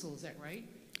that pixel, is that right?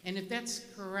 And if that's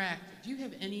correct, do you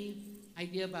have any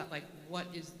idea about what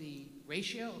is the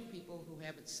ratio of people who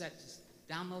have it set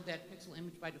to download that pixel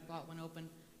image by default when open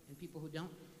and people who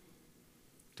don't?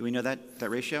 Do we know that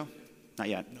ratio? Not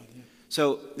yet.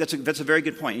 So that's a very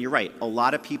good point. And you're right. A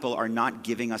lot of people are not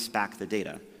giving us back the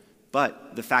data.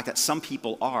 But the fact that some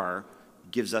people are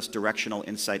gives us directional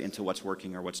insight into what's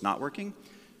working or what's not working.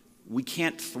 We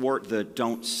can't thwart the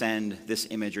don't send this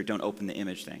image or don't open the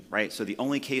image thing, right? So the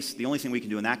only thing we can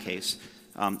do in that case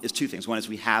is two things. One is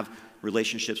we have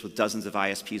relationships with dozens of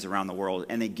ISPs around the world,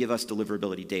 and they give us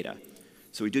deliverability data.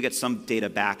 So we do get some data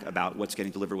back about what's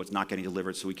getting delivered, what's not getting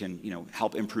delivered, so we can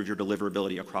help improve your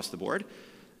deliverability across the board.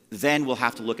 Then we'll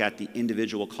have to look at the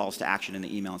individual calls to action in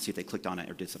the email and see if they clicked on it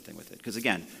or did something with it. Because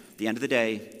again, at the end of the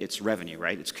day, it's revenue,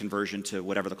 right? It's conversion to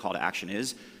whatever the call to action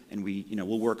is, and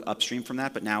we'll work upstream from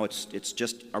that. But now it's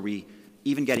just, are we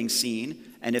even getting seen?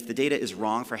 And if the data is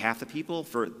wrong for half the people,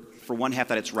 for one half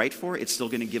that it's right for, it's still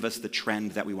going to give us the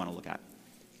trend that we want to look at.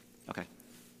 Okay,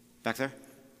 back there.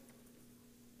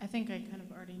 I think I kind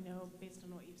of already know, based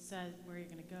on what you've said, where you're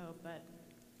going to go, but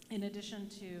in addition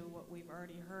to what we've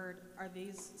already heard, are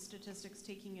these statistics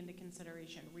taking into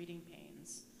consideration reading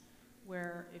panes,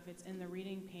 where if it's in the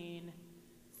reading pane,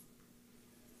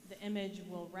 the image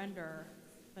will render,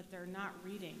 but they're not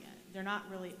reading it. They're not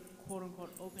really, quote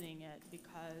unquote, opening it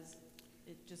because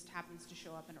it just happens to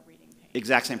show up in a reading pane.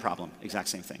 Exact same problem, exact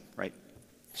same thing, right?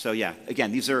 So yeah,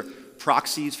 again, these are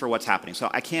proxies for what's happening. So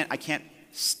I can't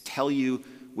tell you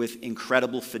with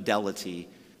incredible fidelity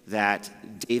that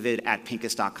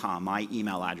david@pinkus.com, my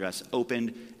email address,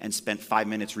 opened and spent 5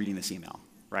 minutes reading this email,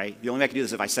 right? The only way I can do this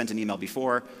is if I sent an email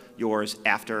before, yours,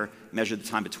 after, measured the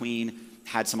time between,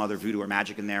 had some other voodoo or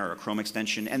magic in there or a Chrome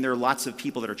extension, and there are lots of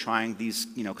people that are trying these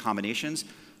combinations,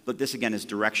 but this again is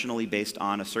directionally based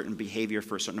on a certain behavior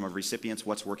for a certain number of recipients,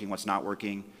 what's working, what's not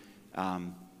working.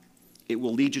 It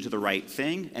will lead you to the right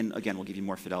thing, and again, we'll give you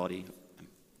more fidelity.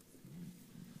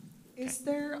 Is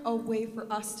there a way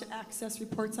for us to access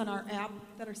reports on our app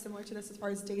that are similar to this as far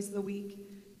as days of the week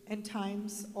and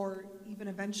times, or even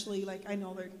eventually, I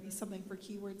know there'd be something for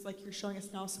keywords like you're showing us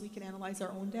now so we can analyze our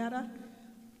own data?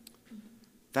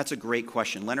 That's a great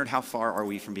question. Leonard, how far are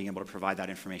we from being able to provide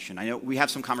that information? I know we have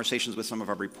some conversations with some of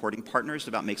our reporting partners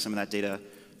about making some of that data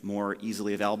more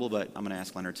easily available, but I'm going to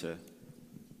ask Leonard to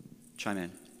chime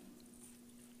in.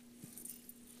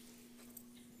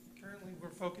 Currently, we're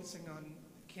focusing on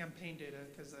campaign data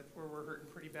because that's where we're hurting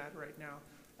pretty bad right now.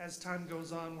 As time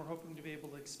goes on, we're hoping to be able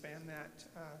to expand that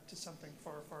to something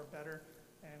far, far better,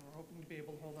 and we're hoping to be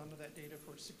able to hold on to that data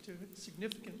for a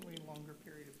significantly longer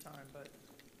period of time, but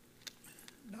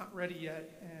not ready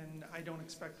yet, and I don't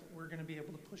expect we're going to be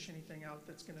able to push anything out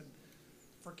that's going to,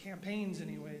 for campaigns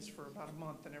anyways, for about a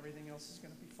month, and everything else is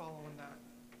going to be following that.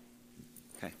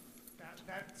 Okay.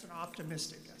 That's an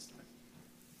optimistic estimate.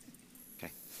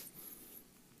 Okay.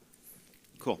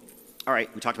 Cool. All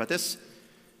right, we talked about this.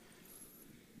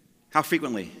 How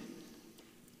frequently?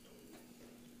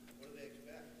 What do they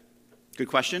expect? Good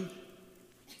question.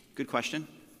 Good question.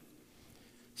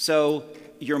 So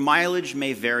your mileage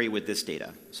may vary with this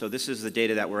data. So this is the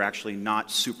data that we're actually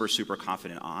not super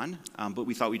confident on, but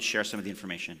we thought we'd share some of the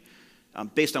information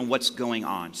based on what's going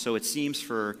on. So it seems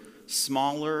for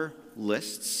smaller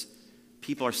lists,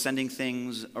 people are sending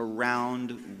things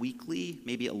around weekly,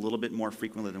 maybe a little bit more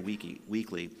frequently than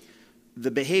weekly. The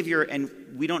behavior, and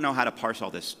we don't know how to parse all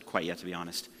this quite yet, to be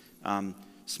honest.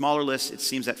 Smaller lists, it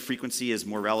seems that frequency is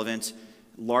more relevant.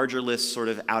 Larger lists, sort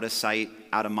of out of sight,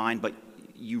 out of mind, but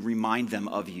you remind them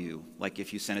of you, like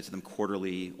if you send it to them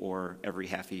quarterly or every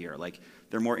half a year. Like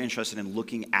they're more interested in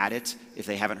looking at it if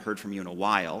they haven't heard from you in a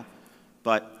while.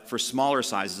 But for smaller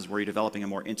sizes where you're developing a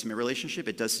more intimate relationship,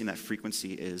 it does seem that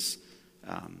frequency is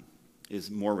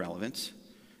more relevant.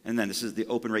 And then this is the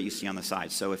open rate you see on the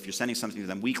side. So if you're sending something to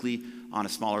them weekly on a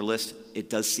smaller list, it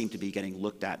does seem to be getting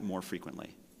looked at more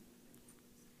frequently.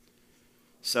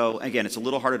 So again, it's a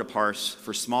little harder to parse.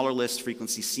 For smaller lists,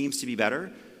 frequency seems to be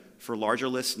better. For larger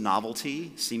lists,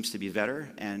 novelty seems to be better,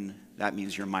 and that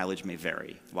means your mileage may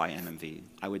vary via MMV.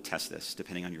 I would test this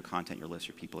depending on your content, your list,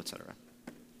 your people, et cetera.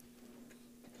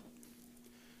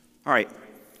 All right,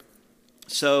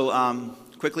 so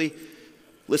quickly,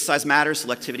 list size matters,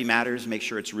 selectivity matters, make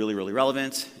sure it's really, really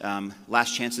relevant.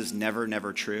 Last chance is never,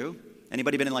 never true.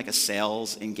 Anybody been in like a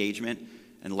sales engagement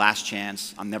and last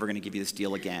chance, I'm never gonna give you this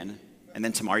deal again, and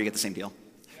then tomorrow you get the same deal?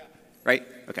 Right?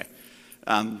 Okay.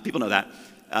 People know that.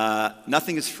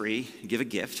 Nothing is free. Give a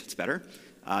gift. It's better.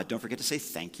 Don't forget to say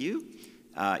thank you.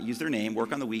 Use their name,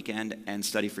 work on the weekend, and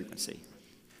study frequency.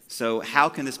 So how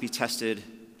can this be tested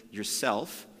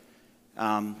yourself?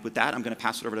 With that, I'm going to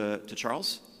pass it over to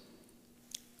Charles.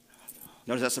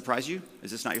 No, does that surprise you?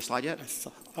 Is this not your slide yet?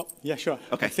 Oh, yeah, sure.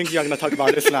 Okay. I think you're going to talk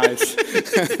about this slides.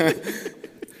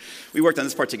 We worked on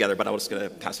this part together, but I was going to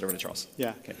pass it over to Charles.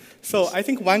 Yeah. Okay. So I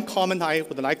think one comment I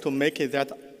would like to make is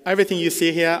that everything you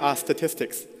see here are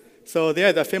statistics. So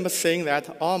there's a famous saying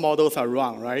that all models are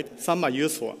wrong, right? Some are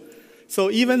useful.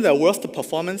 So even the worst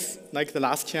performance, like the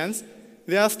last chance,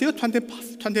 there are still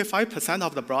 25%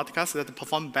 of the broadcasts that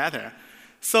perform better.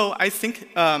 So I think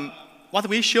what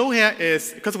we show here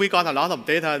is, because we got a lot of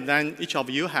data than each of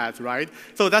you has, right?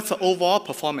 So that's the overall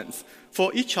performance. For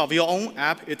each of your own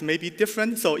app, it may be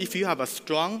different. So if you have a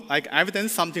strong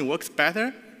evidence something works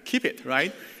better, keep it,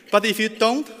 right? But if you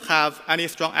don't have any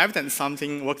strong evidence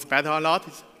something works better or not,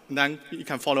 then you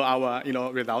can follow our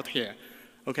result here.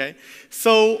 Okay?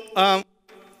 So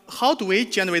how do we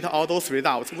generate all those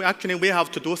results? We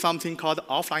have to do something called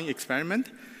offline experiment.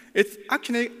 It's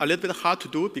actually a little bit hard to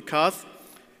do because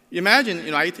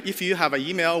imagine, right, if you have an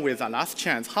email with a last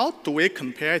chance, how do we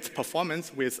compare its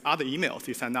performance with other emails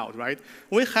you send out, right?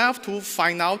 We have to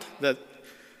find out that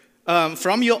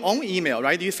from your own email,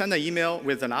 right? You send an email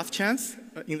with the last chance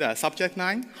in the subject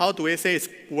line. How do we say it's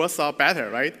worse or better,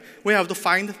 right? We have to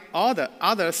find all the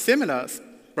other similar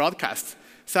broadcasts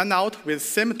sent out with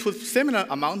similar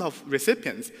amount of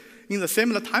recipients in the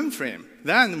similar time frame.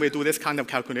 Then we do this kind of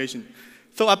calculation.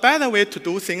 So a better way to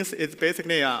do things is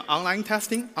basically online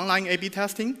testing, online A/B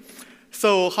testing.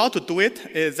 So how to do it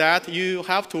is that you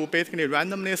have to basically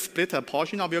randomly split a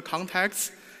portion of your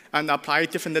contacts and apply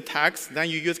different tags. Then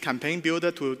you use Campaign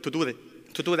Builder to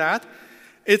do that.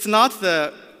 It's not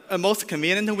the most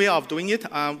convenient way of doing it,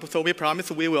 so we promise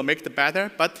we will make it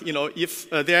better. But if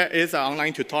there is an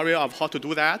online tutorial of how to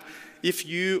do that, if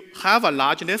you have a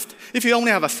large list, if you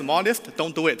only have a small list,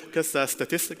 don't do it, because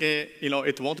statistically,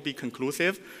 it won't be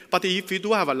conclusive. But if you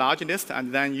do have a large list,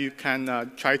 and then you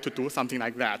can try to do something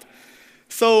like that.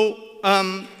 So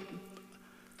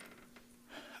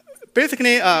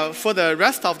basically, for the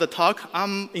rest of the talk,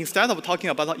 instead of talking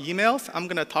about emails, I'm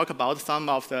going to talk about some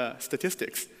of the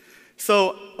statistics.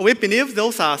 So we believe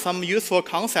those are some useful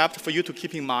concepts for you to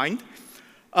keep in mind.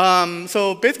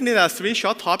 So basically, there are 3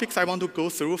 short topics I want to go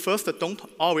through. First, don't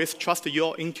always trust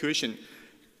your intuition.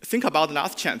 Think about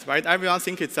last chance, right? Everyone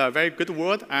thinks it's a very good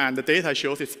word, and the data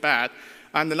shows it's bad.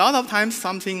 And a lot of times,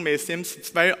 something may seem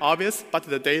very obvious, but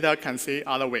the data can say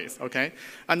other ways, okay?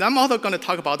 And I'm also going to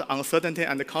talk about uncertainty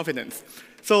and confidence.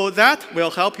 So that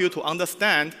will help you to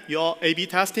understand your A/B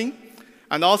testing.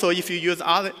 And also, if you use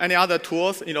any other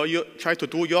tools, you try to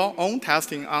do your own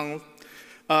testing on,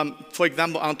 for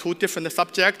example, on 2 different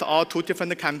subjects or 2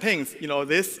 different campaigns.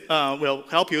 This will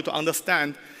help you to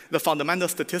understand the fundamental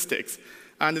statistics.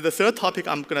 And the third topic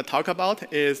I'm going to talk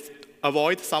about is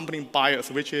avoid sampling bias,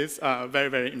 which is very,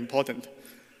 very important.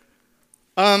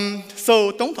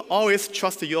 So don't always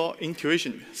trust your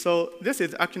intuition. So this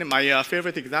is actually my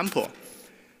favorite example.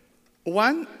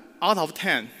 1 out of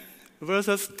 10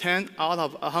 versus 10 out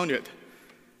of 100.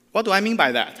 What do I mean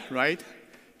by that, right?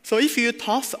 So if you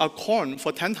toss a coin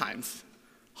for 10 times,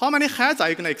 how many heads are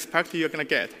you going to expect you're going to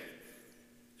get?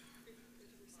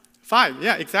 5,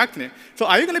 yeah, exactly. So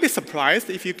are you going to be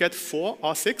surprised if you get 4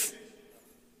 or 6?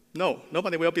 No,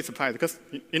 nobody will be surprised because,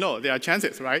 there are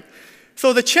chances, right?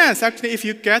 So the chance, actually, if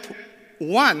you get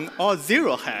 1 or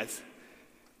 0 heads,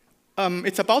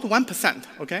 it's about 1%,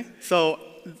 okay? So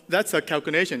that's a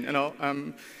calculation,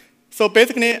 So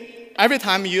basically, every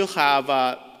time you have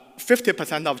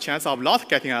 50% of chance of not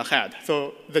getting a head.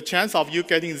 So the chance of you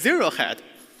getting 0 head,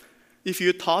 if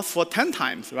you toss for 10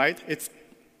 times, right? It's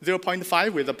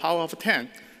 0.5 with the power of 10.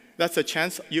 That's the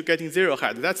chance you getting 0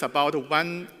 head. That's about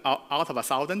 1 out of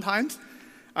 1,000 times.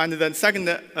 And the second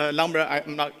number,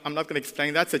 I'm not going to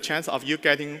explain. That's the chance of you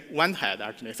getting 1 head,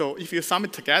 actually. So if you sum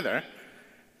it together,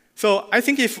 so I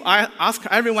think if I ask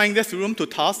everyone in this room to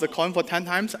toss the coin for 10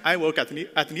 times, I will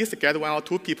at least get 1 or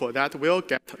 2 people that will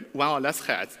get 1 or less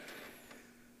heads.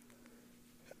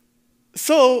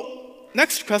 So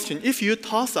next question, if you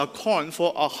toss a coin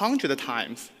for 100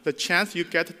 times, the chance you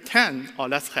get 10 or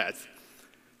less heads.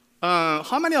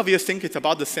 How many of you think it's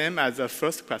about the same as the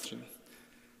first question?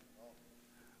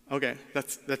 Okay,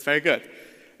 that's very good.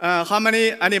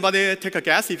 Anybody take a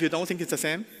guess if you don't think it's the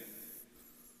same?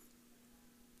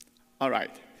 All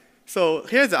right, so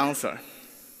here's the answer.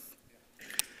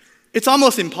 It's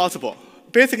almost impossible.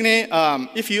 Basically,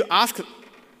 if you ask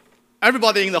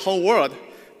everybody in the whole world,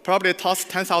 probably toss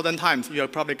 10,000 times, you'll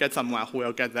probably get someone who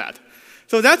will get that.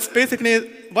 So that's basically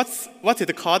what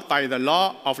is called by the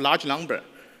law of large number.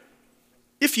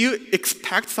 If you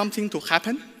expect something to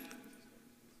happen,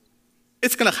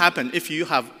 it's going to happen if you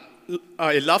have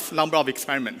enough number of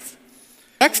experiments.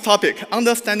 Next topic,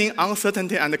 understanding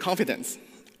uncertainty and confidence.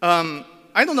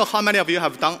 I don't know how many of you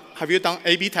have done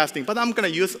A/B testing, but I'm going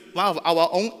to use one of our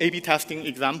own A/B testing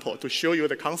example to show you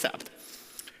the concept.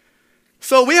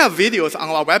 So we have videos on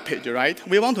our webpage, right?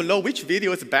 We want to know which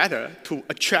video is better to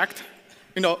attract,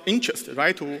 interest,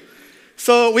 right?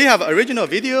 So we have original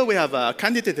video, we have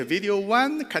candidate video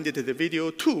 1, candidate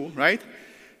video 2, right?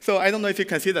 So I don't know if you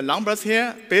can see the numbers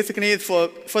here. Basically, for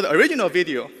the original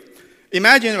video,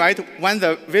 imagine, right, when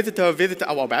the visitor visits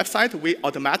our website, we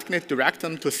automatically direct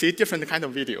them to see different kind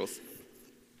of videos.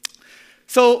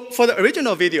 So for the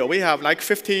original video, we have like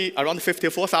around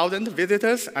 54,000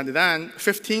 visitors, and then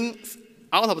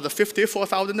out of the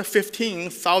 54,000,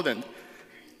 15,000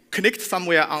 clicked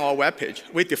somewhere on our webpage.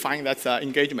 We define that's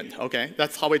engagement, okay?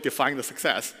 That's how we define the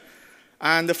success.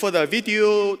 And for the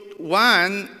video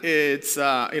 1, it's,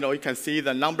 you can see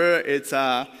the number, it's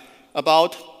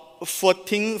about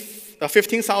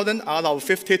 15,000 out of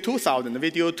 52,000.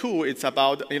 Video 2, it's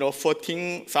about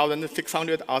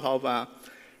 14,600 out of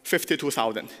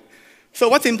 52,000. So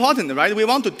what's important, right? We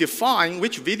want to define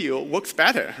which video works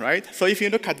better, right? So if you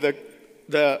look at the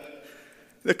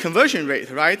conversion rate,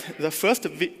 right? The first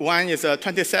one is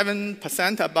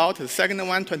 27% about, the second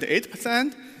one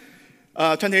 28%,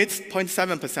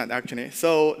 28.7% actually.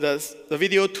 So the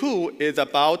video 2 is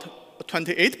about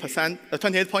 28%,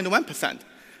 28.1%.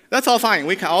 That's all fine.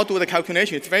 We can all do the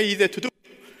calculation. It's very easy to do.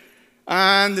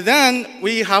 And then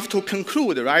we have to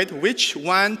conclude, right, which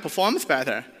one performs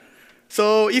better.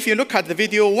 So if you look at the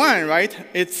video 1, right,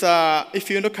 it's, if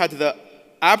you look at the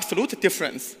absolute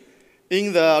difference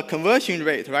in the conversion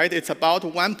rate, right, it's about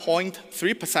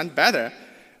 1.3% better.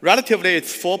 Relatively,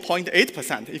 it's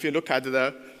 4.8% if you look at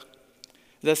the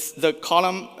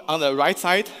column on the right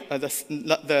side,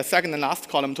 the second and last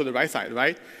column to the right side,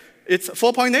 right? It's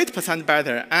 4.8%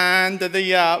 better, and the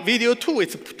video 2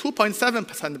 is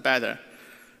 2.7% better.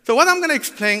 So what I'm going to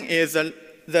explain is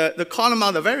the column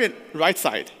on the very right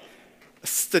side,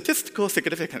 statistical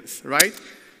significance, right?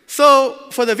 So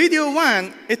for the video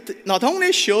 1, it not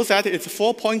only shows that it's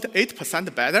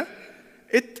 4.8% better,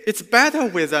 it's better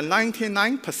with a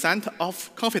 99%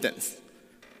 of confidence.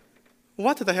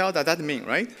 What the hell does that mean,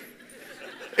 right?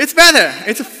 It's better.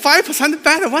 It's 5%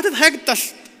 better. What the heck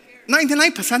does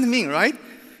 99% mean, right?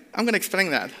 I'm going to explain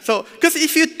that. So, because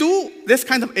if you do this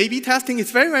kind of A/B testing,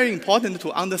 it's very, very important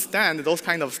to understand those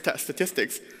kind of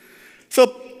statistics. So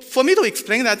for me to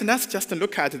explain that, let's just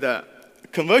look at the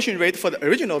conversion rate for the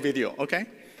original video, okay?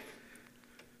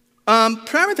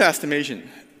 Parameter estimation.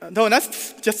 No,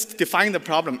 let's just define the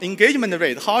problem. Engagement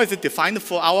rate, how is it defined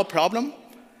for our problem?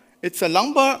 It's a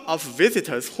number of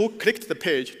visitors who clicked the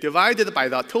page divided by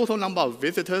the total number of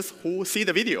visitors who see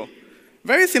the video.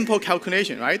 Very simple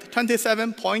calculation, right?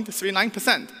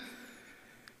 27.39%.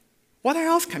 What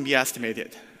else can be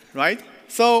estimated, right?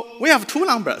 So we have two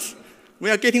numbers.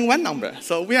 We are getting one number,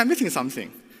 so we are missing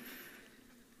something.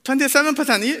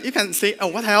 27%, you can say, oh,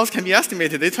 what else can be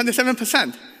estimated? It's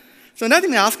 27%. So let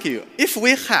me ask you, if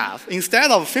we have,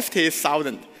 instead of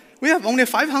 50,000, we have only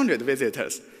 500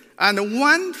 visitors, and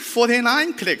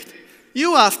 149 clicked,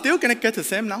 you are still going to get the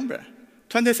same number,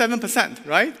 27%,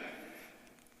 right?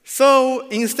 So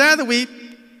instead, we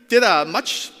did a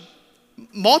much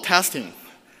more testing.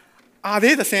 Are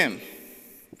they the same?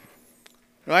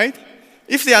 Right?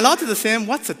 If they are not the same,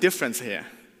 what's the difference here?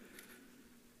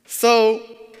 So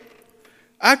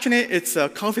actually, it's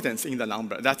confidence in the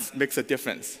number that makes a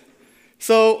difference.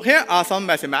 So here are some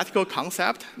mathematical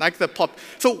concepts, like the pop.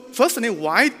 So firstly,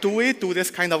 why do we do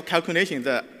this kind of calculation?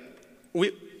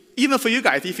 Even for you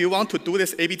guys, if you want to do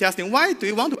this A/B testing, why do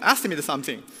you want to estimate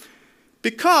something?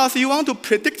 Because you want to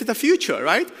predict the future,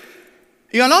 right?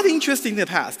 You are not interested in the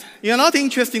past. You are not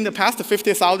interested in the past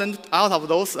 50,000 out of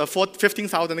those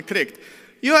 15,000 clicked.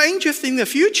 You are interested in the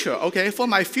future, okay? For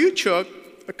my future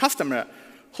customer,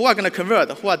 who are going to convert,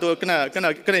 who are going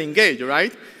to engage,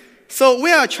 right? So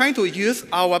we are trying to use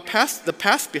the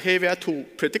past behavior to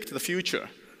predict the future.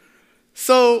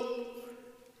 So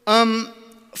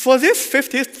for these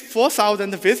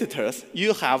 54,000 visitors,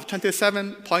 you have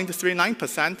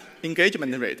 27.39%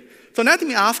 engagement rate. So let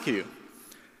me ask you,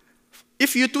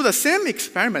 if you do the same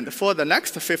experiment for the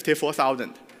next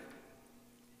 54,000,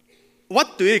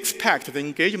 what do you expect the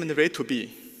engagement rate to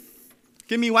be?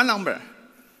 Give me one number.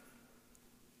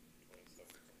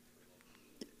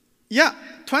 Yeah,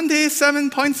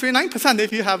 27.39%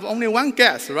 if you have only one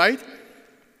guess, right?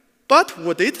 But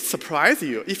would it surprise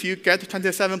you if you get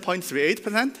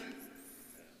 27.38%?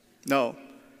 No.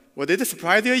 Would it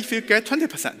surprise you if you get 20%?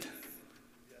 Anything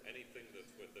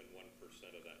that's within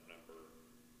 1% of that number,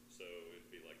 so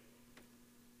it'd be like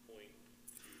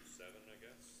 0.27, I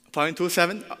guess?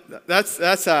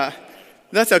 0.27?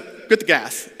 That's a good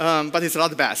guess, but it's not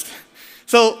the best.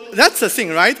 So that's the thing,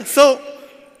 right? So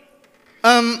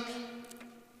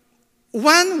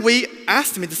when we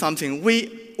estimate something,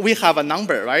 we have a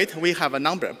number, right? We have a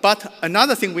number. But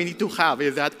another thing we need to have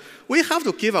is that we have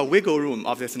to give a wiggle room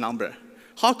of this number.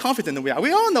 How confident we are.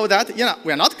 We all know that,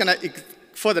 we are not going to,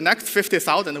 for the next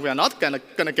 50,000, we are not going to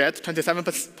get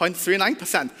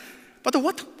 27.39%. But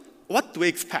what do we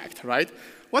expect, right?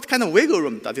 What kind of wiggle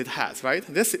room does it have, right?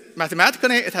 This,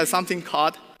 mathematically, it has something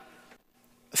called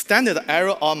standard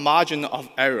error or margin of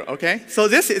error, okay? So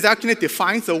this is actually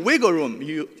defines the wiggle room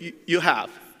you have.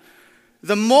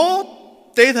 The more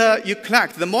data you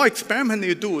collect, the more experiment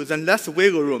you do, the less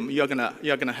wiggle room you're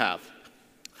gonna have.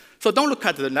 So don't look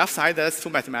at the left side, that's too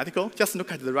mathematical. Just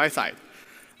look at the right side.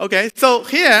 Okay, so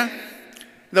here,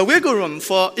 the wiggle room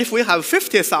for if we have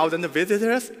 50,000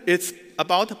 visitors, it's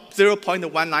about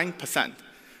 0.19%.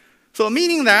 So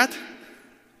meaning that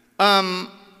I'm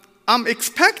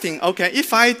expecting, okay,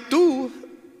 if I do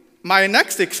my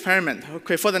next experiment,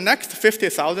 okay, for the next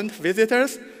 50,000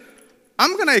 visitors,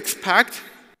 I'm gonna expect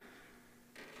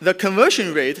the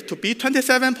conversion rate to be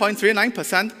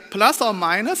 27.39% plus or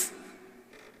minus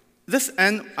this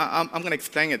n, I'm going to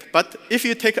explain it. But if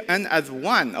you take n as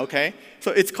 1, okay,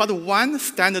 so it's called 1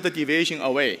 standard deviation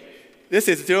away. This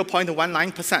is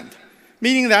 0.19%,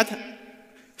 meaning that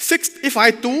if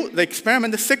I do the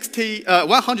experiment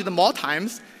 100 more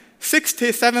times,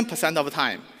 67% of the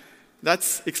time,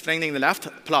 that's explaining the left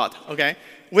plot, okay,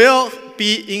 will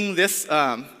be in this,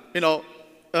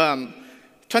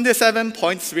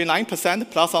 27.39%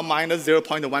 plus or minus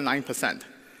 0.19%.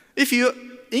 If you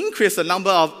increase the number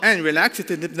of n, relax it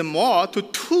a little bit more to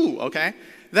 2, okay,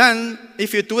 then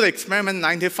if you do the experiment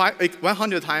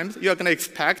 100 times, you're going to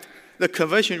expect the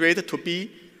conversion rate to be,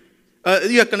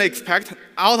 you're going to expect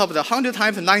out of the 100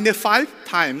 times, 95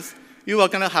 times, you are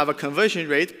going to have a conversion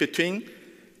rate between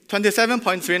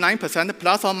 27.39%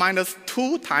 plus or minus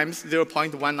 2 times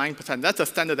 0.19%. That's a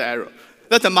standard error.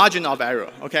 That's a margin of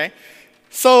error, okay?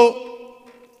 So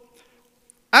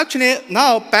actually,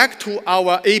 now back to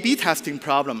our A/B testing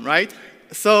problem, right?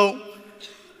 So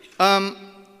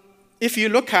if you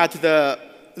look at the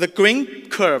green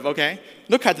curve, okay,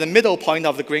 look at the middle point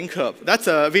of the green curve. That's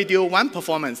a video 1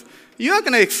 performance. You are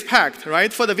going to expect,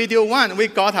 right, for the video 1, we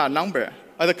got a number.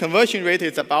 The conversion rate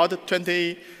is about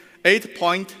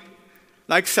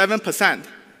 28.7%.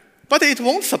 But it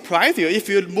won't surprise you if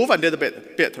you move a little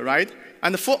bit, right?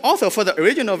 And also for the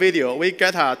original video, we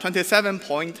get a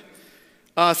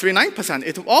 27.39%.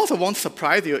 It also won't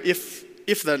surprise you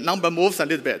if the number moves a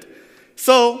little bit.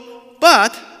 So,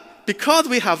 but because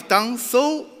we have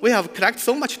collected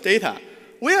so much data,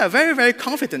 we are very, very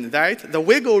confident that the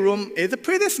wiggle room is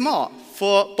pretty small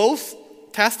for both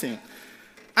testing.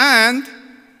 And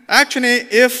actually,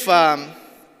 if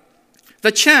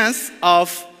the chance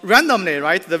of randomly,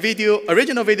 right, the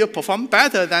original video perform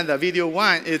better than the video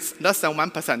 1 is less than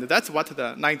 1%. That's what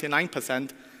the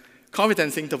 99%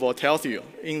 confidence interval tells you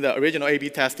in the original A/B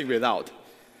testing result.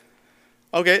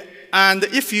 Okay, and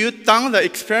if you done the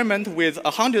experiment with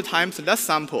 100 times less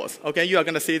samples, okay, you are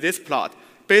going to see this plot.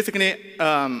 Basically,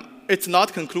 it's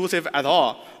not conclusive at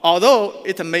all. Although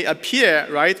it may appear,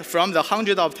 right, from the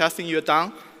 100 of testing you've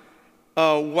done,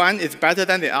 one is better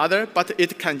than the other, but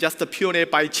it can just purely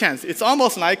by chance. It's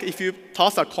almost like if you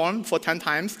toss a coin for 10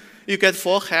 times, you get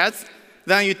 4 heads,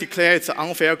 then you declare it's an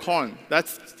unfair coin.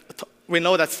 We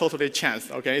know that's totally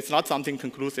chance, okay? It's not something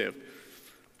conclusive.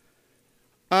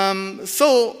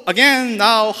 So again,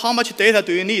 now how much data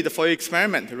do you need for your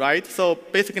experiment, right? So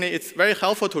basically, it's very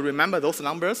helpful to remember those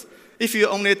numbers. If you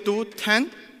only do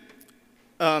 10,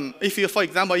 for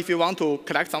example, if you want to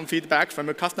collect some feedback from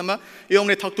your customer, you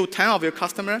only talk to 10 of your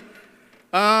customer,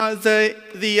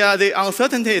 the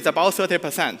uncertainty is about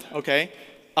 30%, okay?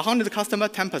 100 customer,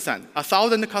 10%.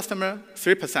 1,000 customer,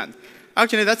 3%.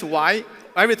 Actually, that's why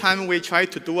every time we try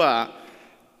to do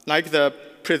like the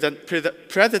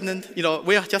president,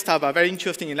 we just have a very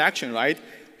interesting election, right?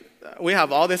 We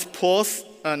have all these polls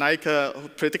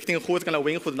predicting who's going to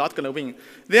win, who's not going to win.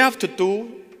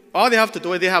 All they have to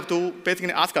do is they have to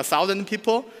basically ask 1,000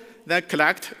 people, then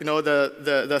collect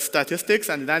the statistics,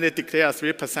 and then they declare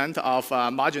 3% of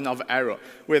margin of error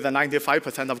with a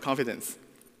 95% of confidence.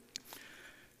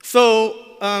 So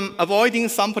avoiding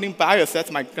sampling bias, that's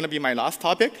going to be my last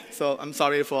topic. So I'm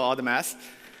sorry for all the mess.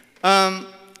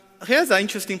 Here's an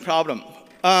interesting problem.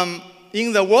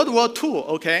 In the World War II,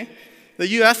 okay, the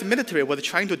US military was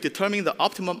trying to determine the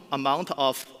optimum amount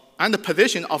of and the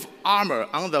position of armor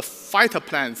on the fighter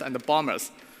planes and the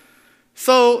bombers.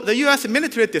 So the US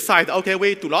military decided, okay,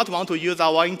 we do not want to use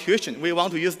our intuition. We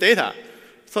want to use data.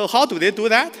 So how do they do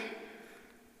that?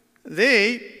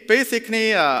 They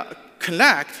basically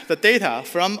collect the data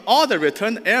from all the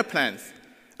returned airplanes,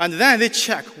 and then they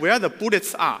check where the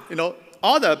bullets are.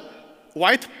 All the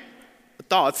white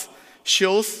dots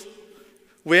shows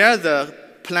where the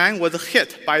plane was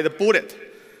hit by the bullet.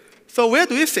 So where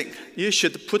do you think you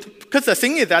should put, because the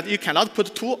thing is that you cannot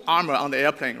put too armor on the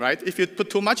airplane, right? If you put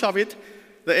too much of it,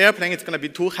 the airplane is going to be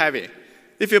too heavy.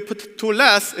 If you put too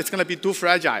less, it's going to be too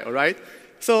fragile, right?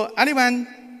 So anyone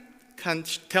can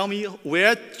tell me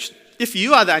where, if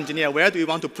you are the engineer, where do you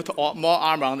want to put more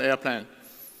armor on the airplane?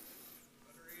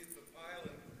 Underneath the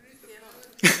pilot.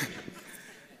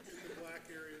 The black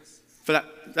areas.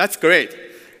 But that's great.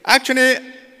 Actually,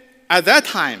 at that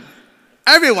time,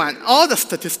 all the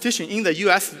statisticians in the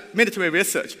US military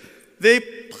research, they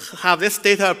have this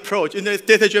data approach, this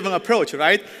data-driven approach,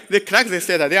 right? They collect this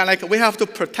data. They are like, we have to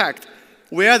protect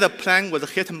where the plane was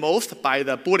hit most by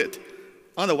the bullet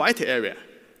on the white area,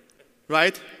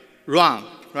 right? Wrong,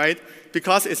 right?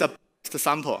 Because it's a biased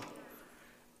sample.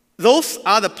 Those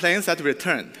are the planes that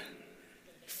returned.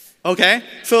 Okay?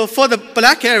 So for the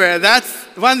black area,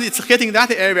 when it's hitting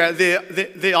that area,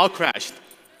 they all crashed.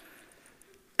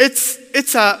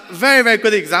 It's a very, very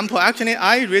good example. Actually,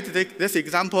 I read this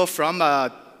example from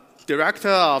a director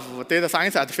of data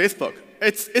science at Facebook.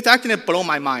 It's actually blown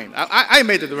my mind. I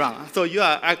made it wrong, so you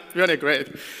are really great.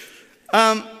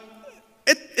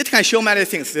 It can show many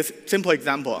things, this simple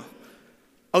example.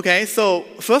 Okay, so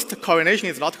first, correlation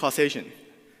is not causation.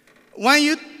 When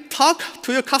you talk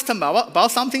to your customer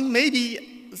about something,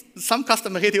 maybe some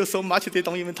customer hate you so much they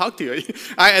don't even talk to you.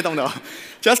 I don't know.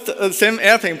 Just the same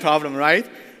airplane problem, right?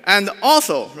 And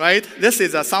also, right, this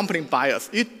is a sampling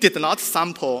bias. You did not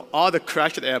sample all the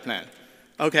crashed airplane,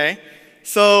 okay?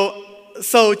 So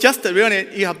just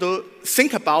really, you have to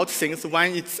think about things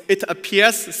when it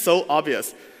appears so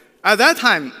obvious. At that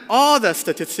time, all the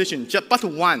statisticians, but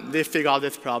one, they figure out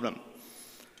this problem.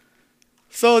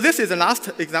 So this is the last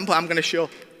example I'm going to show.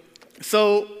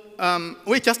 So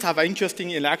we just have an interesting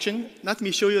election. Let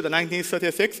me show you the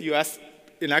 1936 US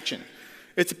election.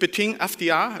 It's between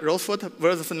FDR, Roosevelt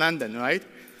versus Landon, right?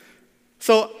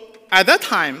 So at that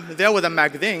time, there was a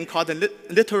magazine called the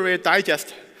Literary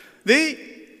Digest. They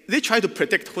tried to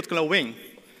predict who's going to win.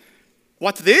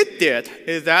 What they did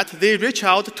is that they reached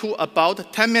out to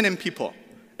about 10 million people.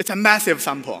 It's a massive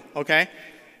sample, okay?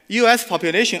 US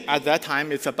population at that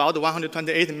time is about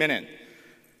 128 million.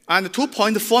 And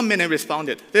 2.4 million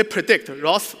responded. They predict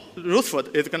Roosevelt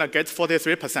is going to get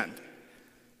 43%.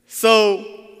 So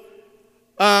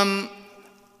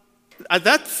at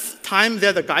that time,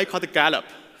 there's a guy called Gallup.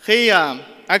 He's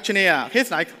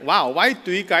like, wow, why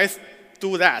do you guys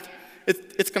do that?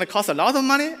 It's going to cost a lot of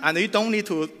money, and you don't need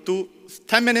to do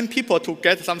 10 million people to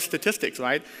get some statistics,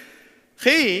 right?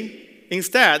 He,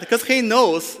 instead, because he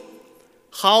knows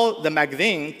how the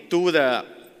magazine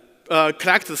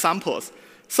collect the samples,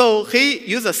 so he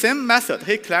used the same method.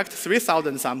 He collects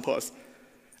 3,000 samples.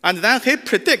 And then he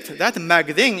predicts that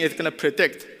magazine is going to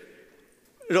predict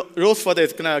Roosevelt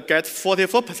is going to get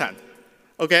 44%.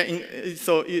 Okay,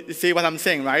 so you see what I'm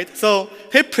saying, right? So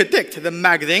he predicts, the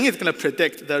magazine is going to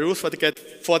predict that Roosevelt get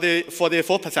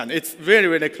 44%. It's really,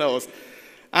 really close.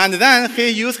 And then he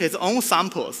used his own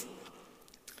samples,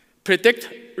 predict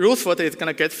Roosevelt is going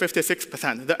to get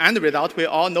 56%. The end result, we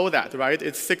all know that, right?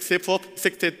 It's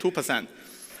 62%.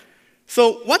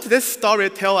 So what this story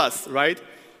tells us, right?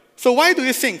 So why do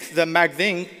you think the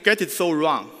magazine get it so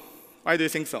wrong? Why do you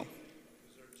think so?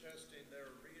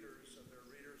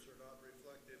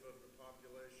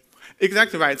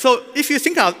 Exactly right. So if you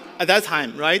think of at that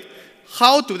time, right,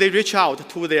 how do they reach out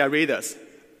to their readers?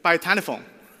 By telephone.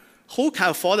 Who can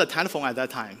afford a telephone at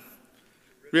that time?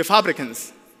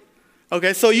 Republicans.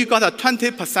 Okay, so you got a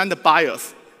 20%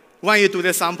 bias when you do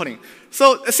the sampling.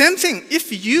 So same thing,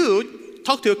 if you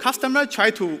talk to your customer,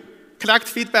 try to collect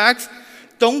feedbacks,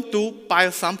 don't do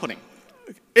bias sampling.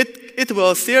 It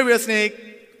will seriously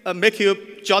make you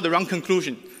draw the wrong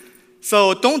conclusion.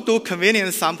 So don't do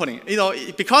convenience sampling.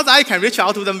 Because I can reach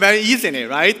out to them very easily,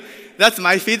 right? That's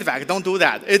my feedback. Don't do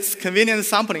that. It's convenience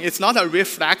sampling. It's not a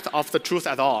reflect of the truth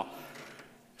at all.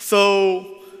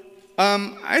 So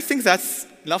I think that's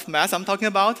enough math I'm talking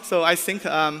about. So I think,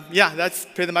 yeah, that's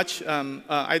pretty much,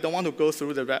 I don't want to go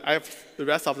through the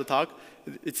rest of the talk.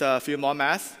 It's a few more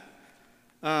math.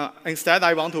 Instead,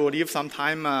 I want to leave some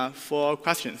time for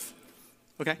questions.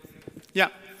 Okay? Yeah.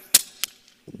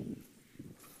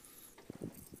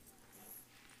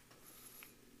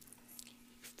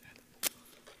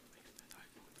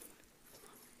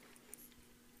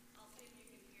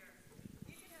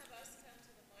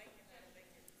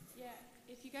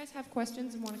 If you guys have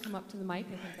questions and want to come up to the mic,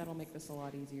 I think that'll make this a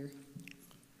lot easier.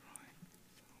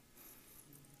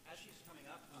 As she's coming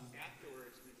up,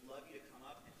 afterwards, we'd love you to come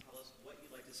up and tell us what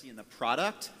you'd like to see in the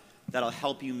product that'll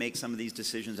help you make some of these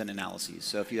decisions and analyses.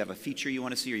 So if you have a feature you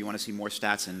want to see or you want to see more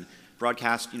stats in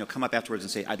broadcast, come up afterwards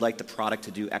and say, I'd like the product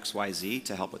to do X, Y, Z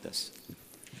to help with this.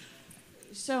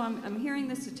 So I'm hearing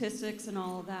the statistics and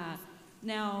all of that.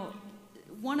 Now,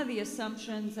 one of the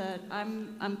assumptions that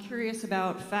I'm curious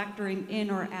about factoring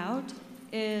in or out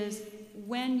is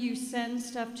when you send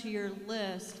stuff to your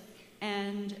list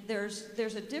and there's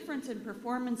a difference in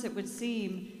performance, it would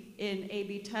seem, in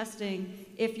A/B testing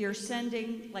if you're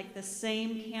sending like the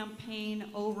same campaign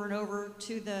over and over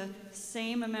to the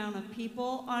same amount of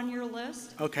people on your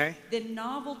list. Okay. The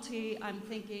novelty, I'm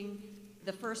thinking,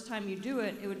 the first time you do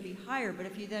it, it would be higher. But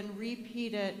if you then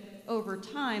repeat it over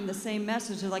time, the same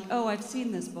message, they're like, oh, I've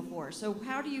seen this before. So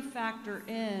how do you factor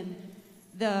in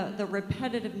the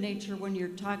repetitive nature when you're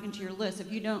talking to your list?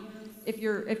 If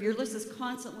your list is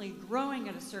constantly growing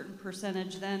at a certain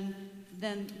percentage, then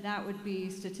that would be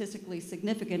statistically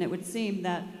significant. It would seem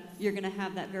that you're going to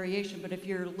have that variation. But if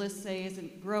your list, say,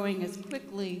 isn't growing as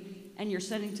quickly and you're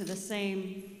sending to the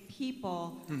same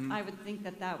people, I would think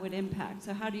that would impact.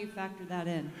 So how do you factor that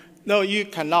in? No, you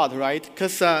cannot, right?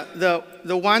 Because the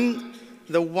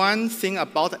one thing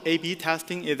about A/B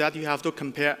testing is that you have to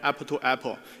compare apple to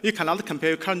apple. You cannot compare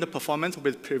your current performance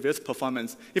with previous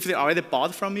performance. If they already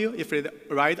bought from you, if they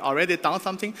already done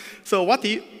something. So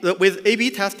with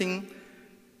A/B testing,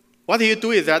 what you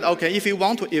do is that, okay, if you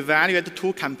want to evaluate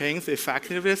two campaigns'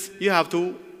 effectiveness, you have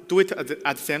to do it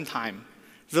at the same time.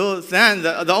 So then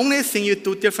the only thing you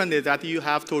do different is that you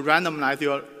have to randomize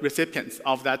your recipients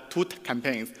of that two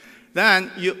campaigns. Then,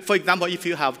 for example, if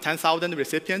you have 10,000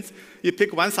 recipients, you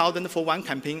pick 1,000 for one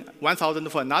campaign, 1,000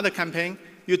 for another campaign.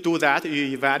 You do that, you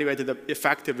evaluate the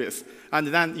effectiveness. And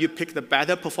then you pick the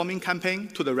better performing campaign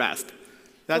to the rest.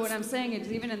 So what I'm saying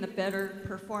is even in the better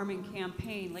performing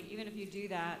campaign, like even if you do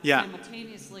that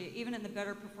simultaneously, even in the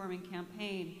better performing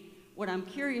campaign, what I'm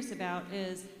curious about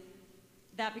is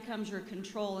that becomes your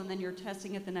control and then you're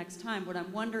testing it the next time. What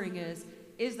I'm wondering is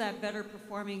that better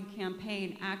performing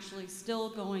campaign actually still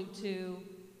going to,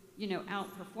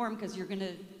 outperform because you're going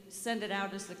to send it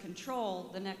out as the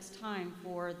control the next time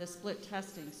for the split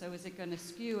testing. So is it going to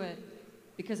skew it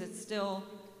because it's still,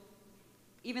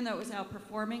 even though it was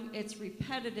outperforming, it's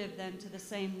repetitive then to the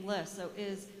same list. So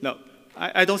No,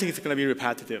 I don't think it's going to be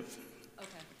repetitive. Okay.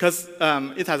 Because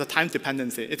it has a time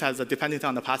dependency. It has a dependency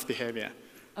on the past behavior.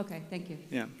 Okay, thank you.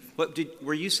 Yeah. But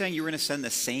were you saying you were going to send the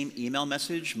same email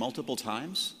message multiple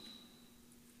times?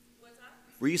 What's that?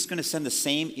 Were you going to send the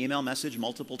same email message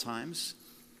multiple times?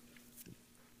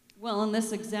 Well, in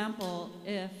this example,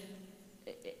 if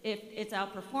it's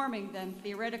outperforming, then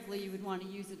theoretically you would want to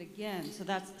use it again.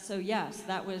 So yes,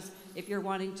 that was if you're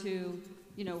wanting to,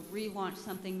 relaunch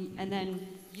something and then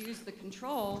use the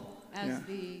control as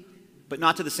the. But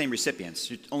not to the same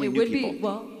recipients, only it new would people.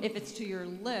 Well, if it's to your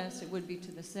list, it would be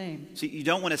to the same. So you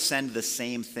don't want to send the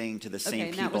same thing to the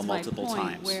same people multiple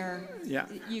times. Where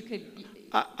you could,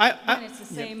 when it's the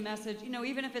same message,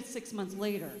 even if it's 6 months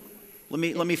later. Let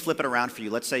me flip it around for you.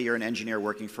 Let's say you're an engineer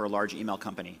working for a large email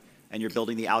company, and you're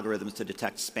building the algorithms to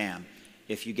detect spam.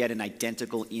 If you get an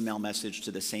identical email message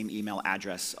to the same email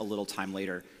address a little time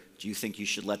later, do you think you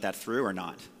should let that through or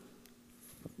not?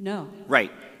 No.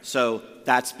 Right. So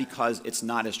that's because it's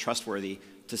not as trustworthy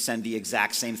to send the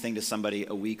exact same thing to somebody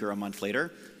a week or a month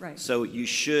later. Right. So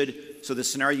so the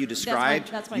scenario you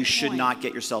described, you should not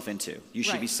get yourself into. You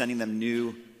should be sending them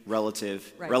new relevant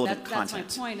content.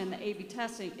 That's my point in the A/B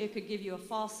testing. It could give you a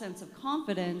false sense of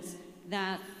confidence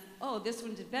that, oh, this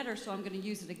one did better, so I'm going to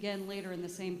use it again later in the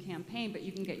same campaign, but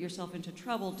you can get yourself into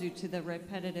trouble due to the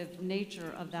repetitive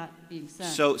nature of that being said.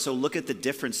 So look at the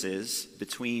differences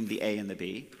between the A and the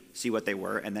B, see what they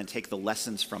were, and then take the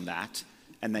lessons from that,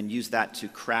 and then use that to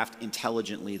craft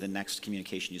intelligently the next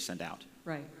communication you send out.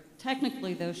 Right.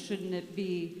 Technically, though, shouldn't it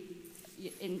be,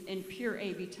 in pure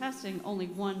A/B testing, only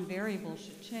one variable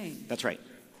should change. That's right.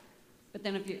 But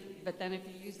then if you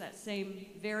use that same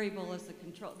variable as the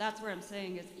control, that's where I'm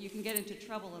saying is you can get into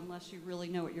trouble unless you really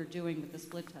know what you're doing with the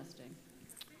split testing.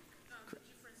 The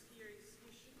difference here is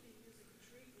you should be using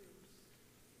 3 groups.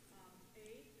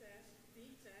 A test,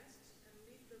 B test, and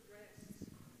leave the rest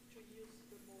to use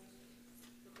the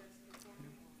best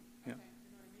performing one. Yeah.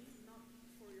 You know what I mean? Not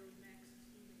for your next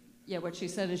email. Yeah, what she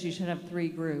said is you should have 3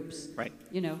 groups. Right.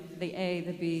 You know, the A,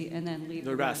 the B, and then leave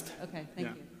the rest. Okay, thank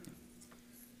you.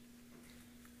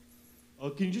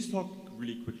 Can you just talk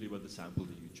really quickly about the sample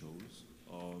that you chose?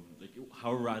 Like,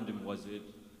 how random was it?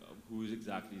 Who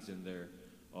exactly is in there?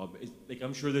 Like,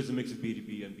 I'm sure there's a mix of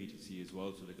B2B and B2C as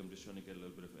well, so like, I'm just trying to get a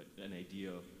little bit of an idea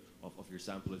of your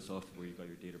sample itself, where you got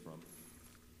your data from.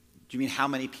 Do you mean how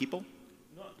many people?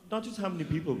 Not just how many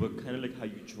people, but kind of like how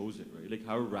you chose it, right? Like,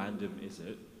 how random is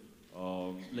it?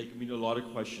 Like, I mean, a lot of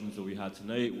questions that we had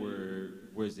tonight were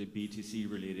is it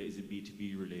B2C related? Is it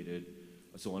B2B related?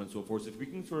 So on and so forth. So if we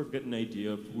can sort of get an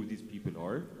idea of who these people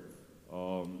are,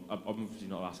 I'm obviously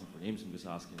not asking for names, I'm just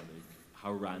asking like,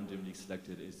 how randomly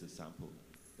selected is the sample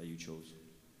that you chose?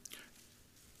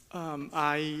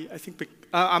 I think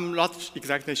I'm not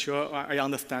exactly sure I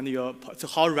understand your point. So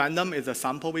how random is the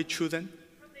sample we chosen?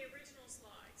 From the original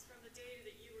slides, from the data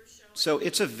that you were showing. So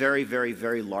it's a very, very,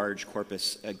 very large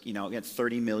corpus. You know, again,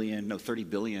 30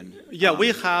 billion. Yeah, we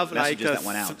have that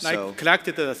went out. So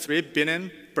collected 3 billion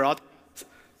broad,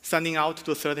 sending out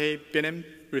to 30 billion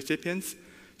recipients.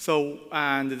 So,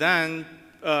 and then,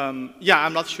 yeah,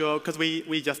 I'm not sure, because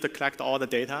we just collect all the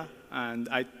data, and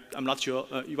I'm not sure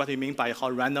what you mean by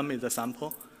how random is the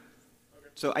sample.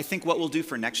 So I think what we'll do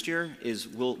for next year is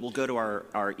we'll go to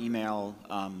our email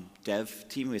dev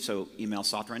team, so email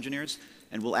software engineers,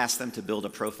 and we'll ask them to build a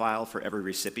profile for every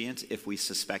recipient if we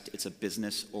suspect it's a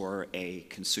business or a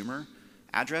consumer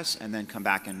address, and then come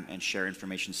back and share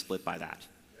information split by that.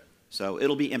 So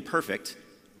it'll be imperfect,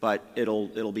 but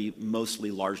it'll be mostly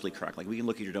largely correct. Like, we can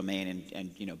look at your domain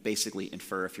and you know, basically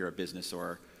infer if you're a business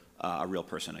or a real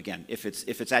person. Again, if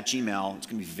it's at Gmail, it's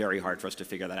going to be very hard for us to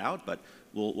figure that out, but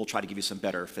we'll try to give you some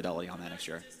better fidelity on that next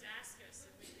year. Just ask us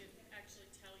if we can actually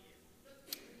tell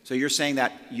you. So you're saying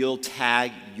that you'll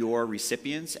tag your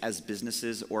recipients as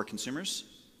businesses or consumers?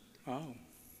 Oh.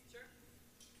 Sure.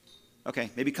 Okay,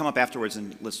 maybe come up afterwards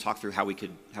and let's talk through how we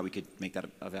could make that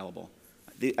available.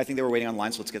 I think they were waiting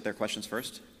online, so let's get their questions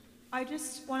first. I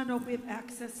just want to know if we have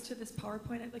access to this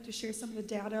PowerPoint. I'd like to share some of the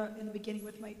data in the beginning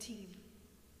with my team.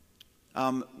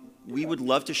 We would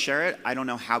love to share it. I don't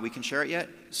know how we can share it yet,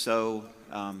 so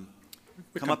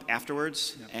come up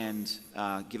afterwards and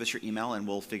give us your email, and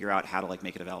we'll figure out how to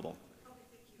make it available.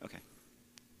 Okay.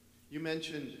 You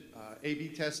mentioned A/B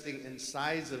testing and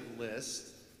size of list,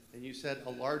 and you said a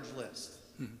large list.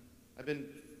 Mm-hmm. I've been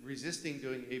resisting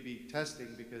doing A/B testing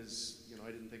because I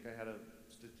didn't think I had a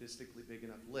statistically big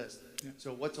enough list. Yeah.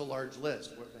 So what's a large list?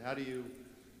 How do you?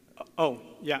 Oh,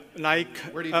 yeah.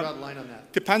 Where do you draw the line on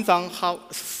that? Depends on how.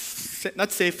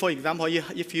 Let's say, for example,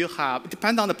 if you have, it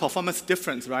depends on the performance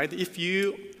difference, right? If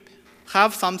you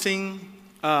have something,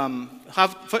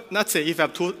 let's say if you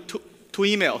have two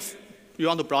emails you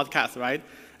want to broadcast, right?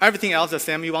 Everything else the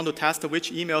same. You want to test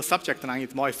which email subject line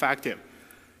is more effective.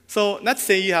 So let's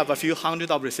say you have a few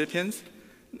hundred of recipients.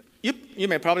 You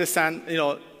may probably send,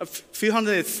 a few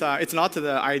hundred. It's not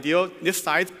the ideal this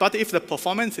size, but if the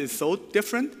performance is so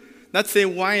different, let's say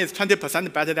one is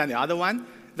 20% better than the other one,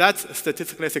 that's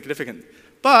statistically significant.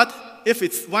 But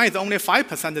if one is only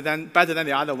 5% better than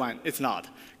the other one, it's not,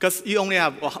 because you only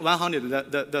have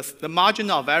 100. The margin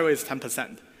of error is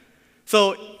 10%.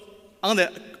 So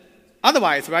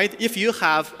otherwise, right? If you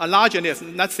have a larger list,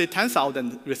 let's say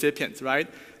 10,000 recipients, right?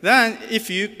 Then if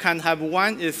you can have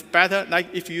one is better,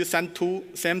 like if you send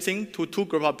same thing to 2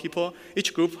 groups of people,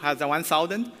 each group has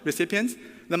 1,000 recipients,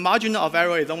 the margin of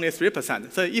error is only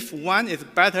 3%. So if one is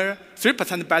better,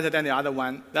 3% better than the other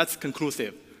one, that's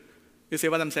conclusive. You see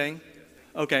what I'm saying?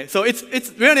 Okay, so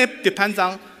it really depends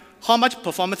on how much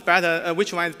performance better,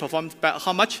 which one is performance better,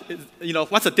 how much,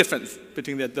 what's the difference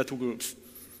between the 2 groups.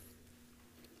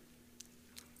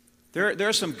 There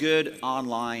are some good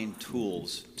online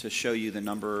tools to show you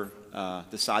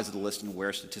the size of the list and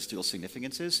where statistical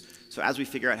significance is. So as we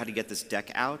figure out how to get this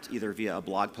deck out, either via a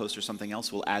blog post or something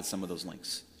else, we'll add some of those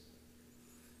links.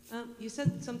 You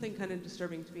said something kind of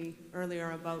disturbing to me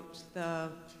earlier about the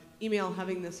email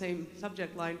having the same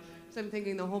subject line. So I'm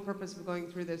thinking the whole purpose of going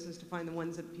through this is to find the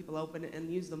ones that people open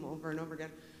and use them over and over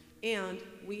again. And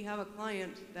we have a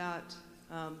client that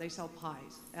they sell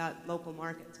pies at local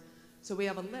markets. So we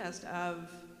have a list of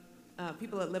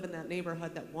people that live in that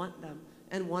neighborhood that want them.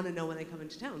 and want to know when they come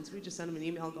into town. So we just send them an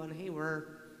email going, hey, we're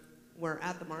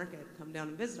at the market, come down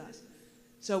and visit us.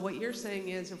 So what you're saying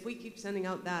is if we keep sending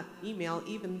out that email,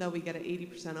 even though we get an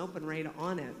 80% open rate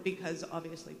on it, because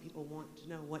obviously people want to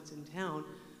know what's in town,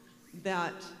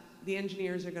 that the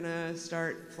engineers are going to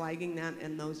start flagging that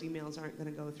and those emails aren't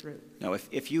going to go through. No,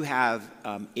 if you have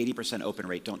 80% open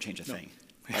rate, don't change a thing.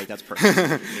 Right, that's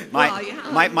perfect.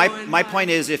 My point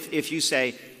is if you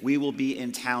say, we will be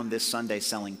in town this Sunday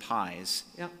selling pies,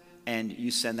 yep. and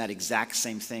you send that exact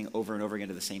same thing over and over again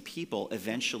to the same people,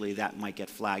 eventually that might get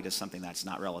flagged as something that's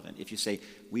not relevant. If you say,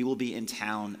 we will be in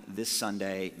town this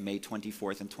Sunday, May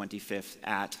 24th and 25th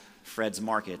at Fred's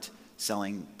Market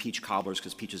selling peach cobblers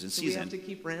because peach is in season. We have to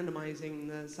keep randomizing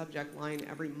the subject line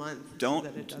every month. Don't,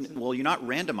 so that it doesn't... Well, you're not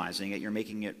randomizing it, you're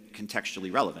making it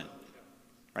contextually relevant.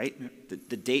 Right? Yeah.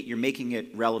 The date, you're making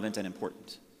it relevant and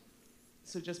important.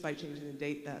 So just by changing the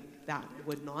date, that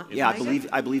would not? Yeah,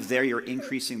 I believe there you're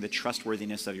increasing the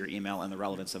trustworthiness of your email and the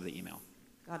relevance of the email.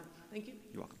 Got it. Thank you.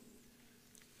 You're welcome.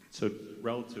 So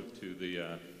relative to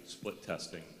the split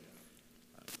testing,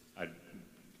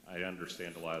 I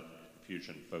understand a lot of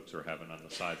confusion folks are having on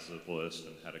the sides of the list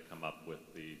and how to come up with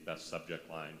the best subject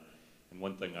line. And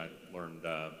one thing I learned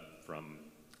from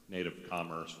Native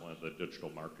Commerce, one of the digital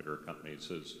marketer companies,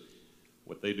 is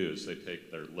what they do is they take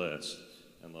their list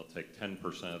and they'll take 10%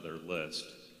 of their list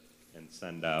and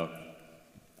send out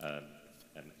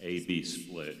an A-B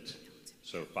split.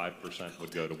 So 5%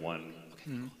 would go to one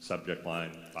subject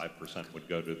line, 5% would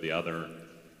go to the other.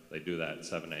 They do that at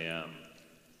 7 a.m.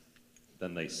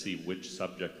 Then they see which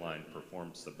subject line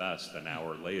performs the best an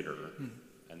hour later,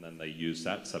 and then they use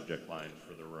that subject line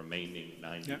for the remaining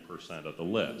 90% of the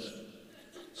list.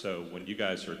 So when you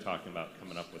guys are talking about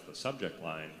coming up with a subject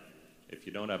line, if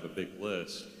you don't have a big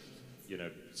list, you know,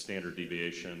 standard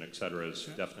deviation, et cetera, is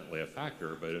definitely a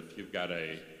factor. But if you've got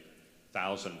a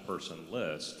 1,000-person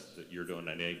list that you're doing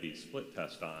an A/B split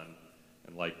test on,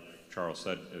 and like Charles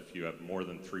said, if you have more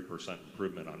than 3%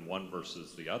 improvement on one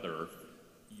versus the other,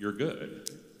 you're good.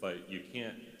 But you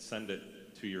can't send it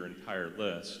to your entire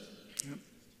list. Yep.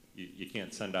 You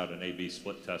can't send out an A/B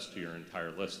split test to your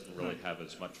entire list and really have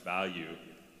as much value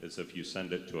as if you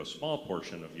send it to a small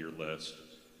portion of your list,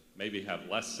 maybe have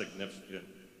less significant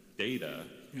data,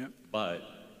 but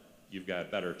you've got a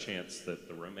better chance that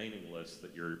the remaining list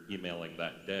that you're emailing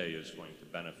that day is going to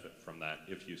benefit from that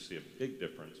if you see a big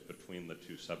difference between the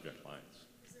two subject lines.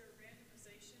 Is there a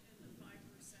randomization in the 5%,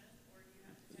 or do you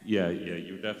have to... Yeah,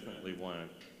 you definitely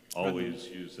want to always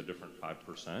use a different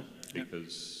 5%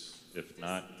 because if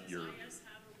not, you're... Does IS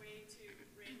have a way to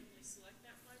randomly select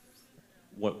that 5%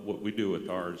 or no? What we do with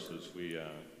ours is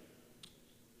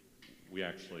we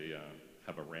actually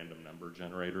have a random number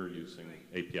generator using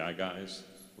API guys.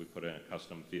 We put in a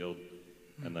custom field,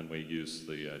 and then we use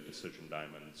the decision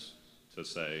diamonds to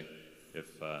say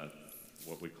if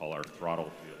what we call our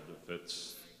throttle field, if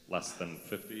it's less than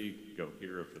 50, go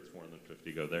here. If it's more than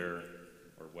 50, go there,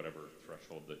 or whatever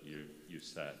threshold that you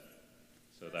set.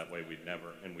 So that way we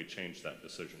never, and we change that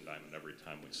decision diamond every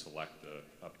time we select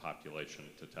a population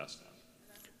to test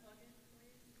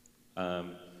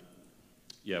on.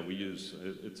 Yeah, we use,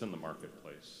 it's in the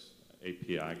marketplace,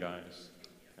 API guys,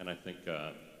 and I think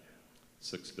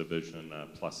 6th Division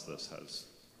plus this has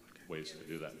ways to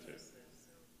do that too.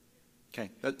 Okay,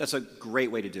 that's a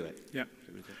great way to do it. Yeah.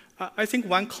 I think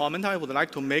one comment I would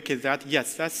like to make is that,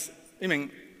 yes, that's, I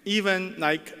mean, even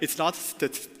like it's not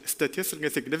statistically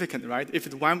significant, right?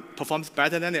 If one performs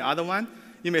better than the other one,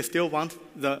 you may still want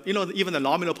the, you know, even the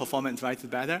nominal performance, right, is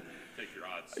better. Take your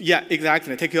odds. Yeah,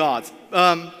 exactly, take your odds.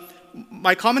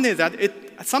 My comment is that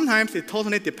sometimes it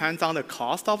totally depends on the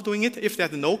cost of doing it. If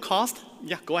there's no cost,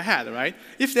 yeah, go ahead, right?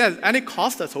 If there's any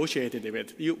cost associated with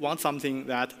it, you want something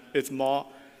that is more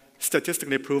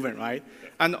statistically proven, right?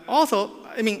 And also,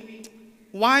 I mean,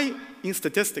 why in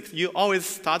statistics you always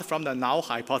start from the null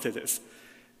hypothesis?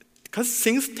 Because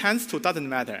things tends to doesn't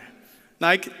matter.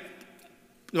 Like,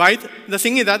 right? The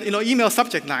thing is that, you know, email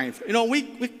subject lines, you know,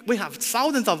 we have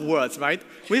thousands of words, right?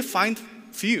 We find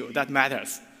few that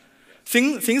matters.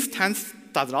 Things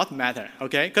does not matter,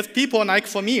 okay? Because people, like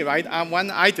for me, right, when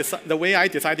the way I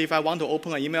decide if I want to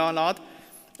open an email or not,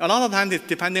 a lot of times it's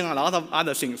depending on a lot of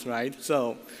other things, right?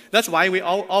 So that's why we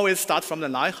always start from the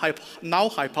null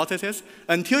hypothesis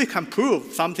until you can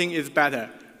prove something is better.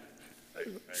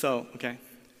 So, okay,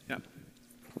 yeah.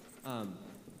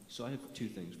 So I have two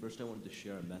things. First, I wanted to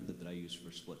share a method that I use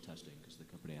for split testing because the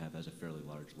company I have has a fairly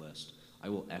large list. I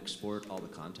will export all the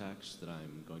contacts that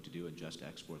I'm going to do and just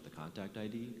export the contact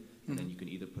ID. And then you can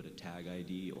either put a tag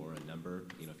ID or a number,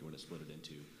 you know, if you want to split it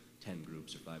into 10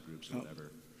 groups or 5 groups or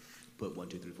whatever. Put 1,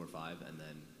 2, 3, 4, 5, and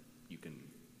then you can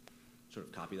sort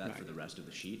of copy that for the rest of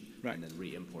the sheet and then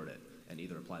re-import it and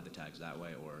either apply the tags that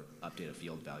way or update a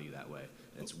field value that way.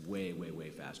 And it's way, way, way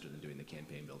faster than doing the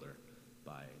campaign builder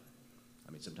by,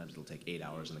 I mean, sometimes it'll take 8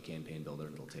 hours in the campaign builder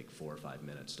and it'll take 4 or 5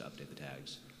 minutes to update the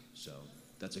tags. So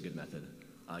that's a good method.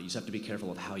 You just have to be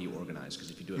careful of how you organize, because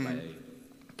if you do it by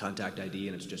contact ID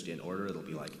and it's just in order, it'll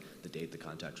be like the date the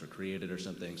contacts were created or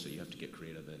something, so you have to get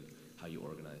creative in how you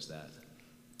organize that.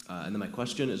 And then my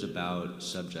question is about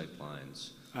subject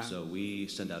lines. So we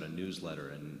send out a newsletter,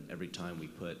 and every time we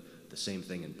put the same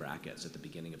thing in brackets at the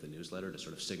beginning of the newsletter to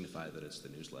sort of signify that it's the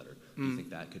newsletter. Do you think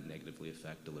that could negatively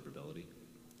affect deliverability?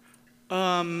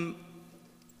 I'm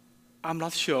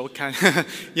not sure.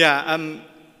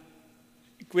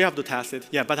 We have to test it.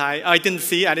 Yeah, but I didn't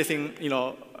see anything,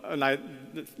 like,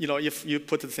 if you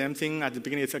put the same thing at the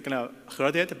beginning, it's going to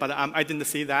hurt it. But I didn't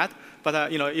see that.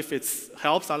 But, if it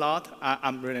helps a lot,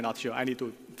 I'm really not sure. I need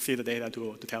to see the data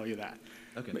to tell you that.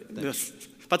 Okay,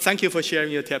 but thank you for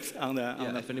sharing your tips on the...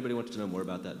 Yeah, if anybody wants to know more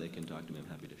about that, they can talk to me. I'm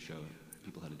happy to show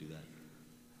people how to do that.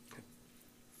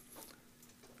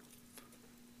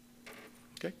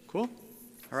 Okay, cool.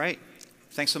 All right.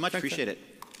 Thanks so much. Appreciate it.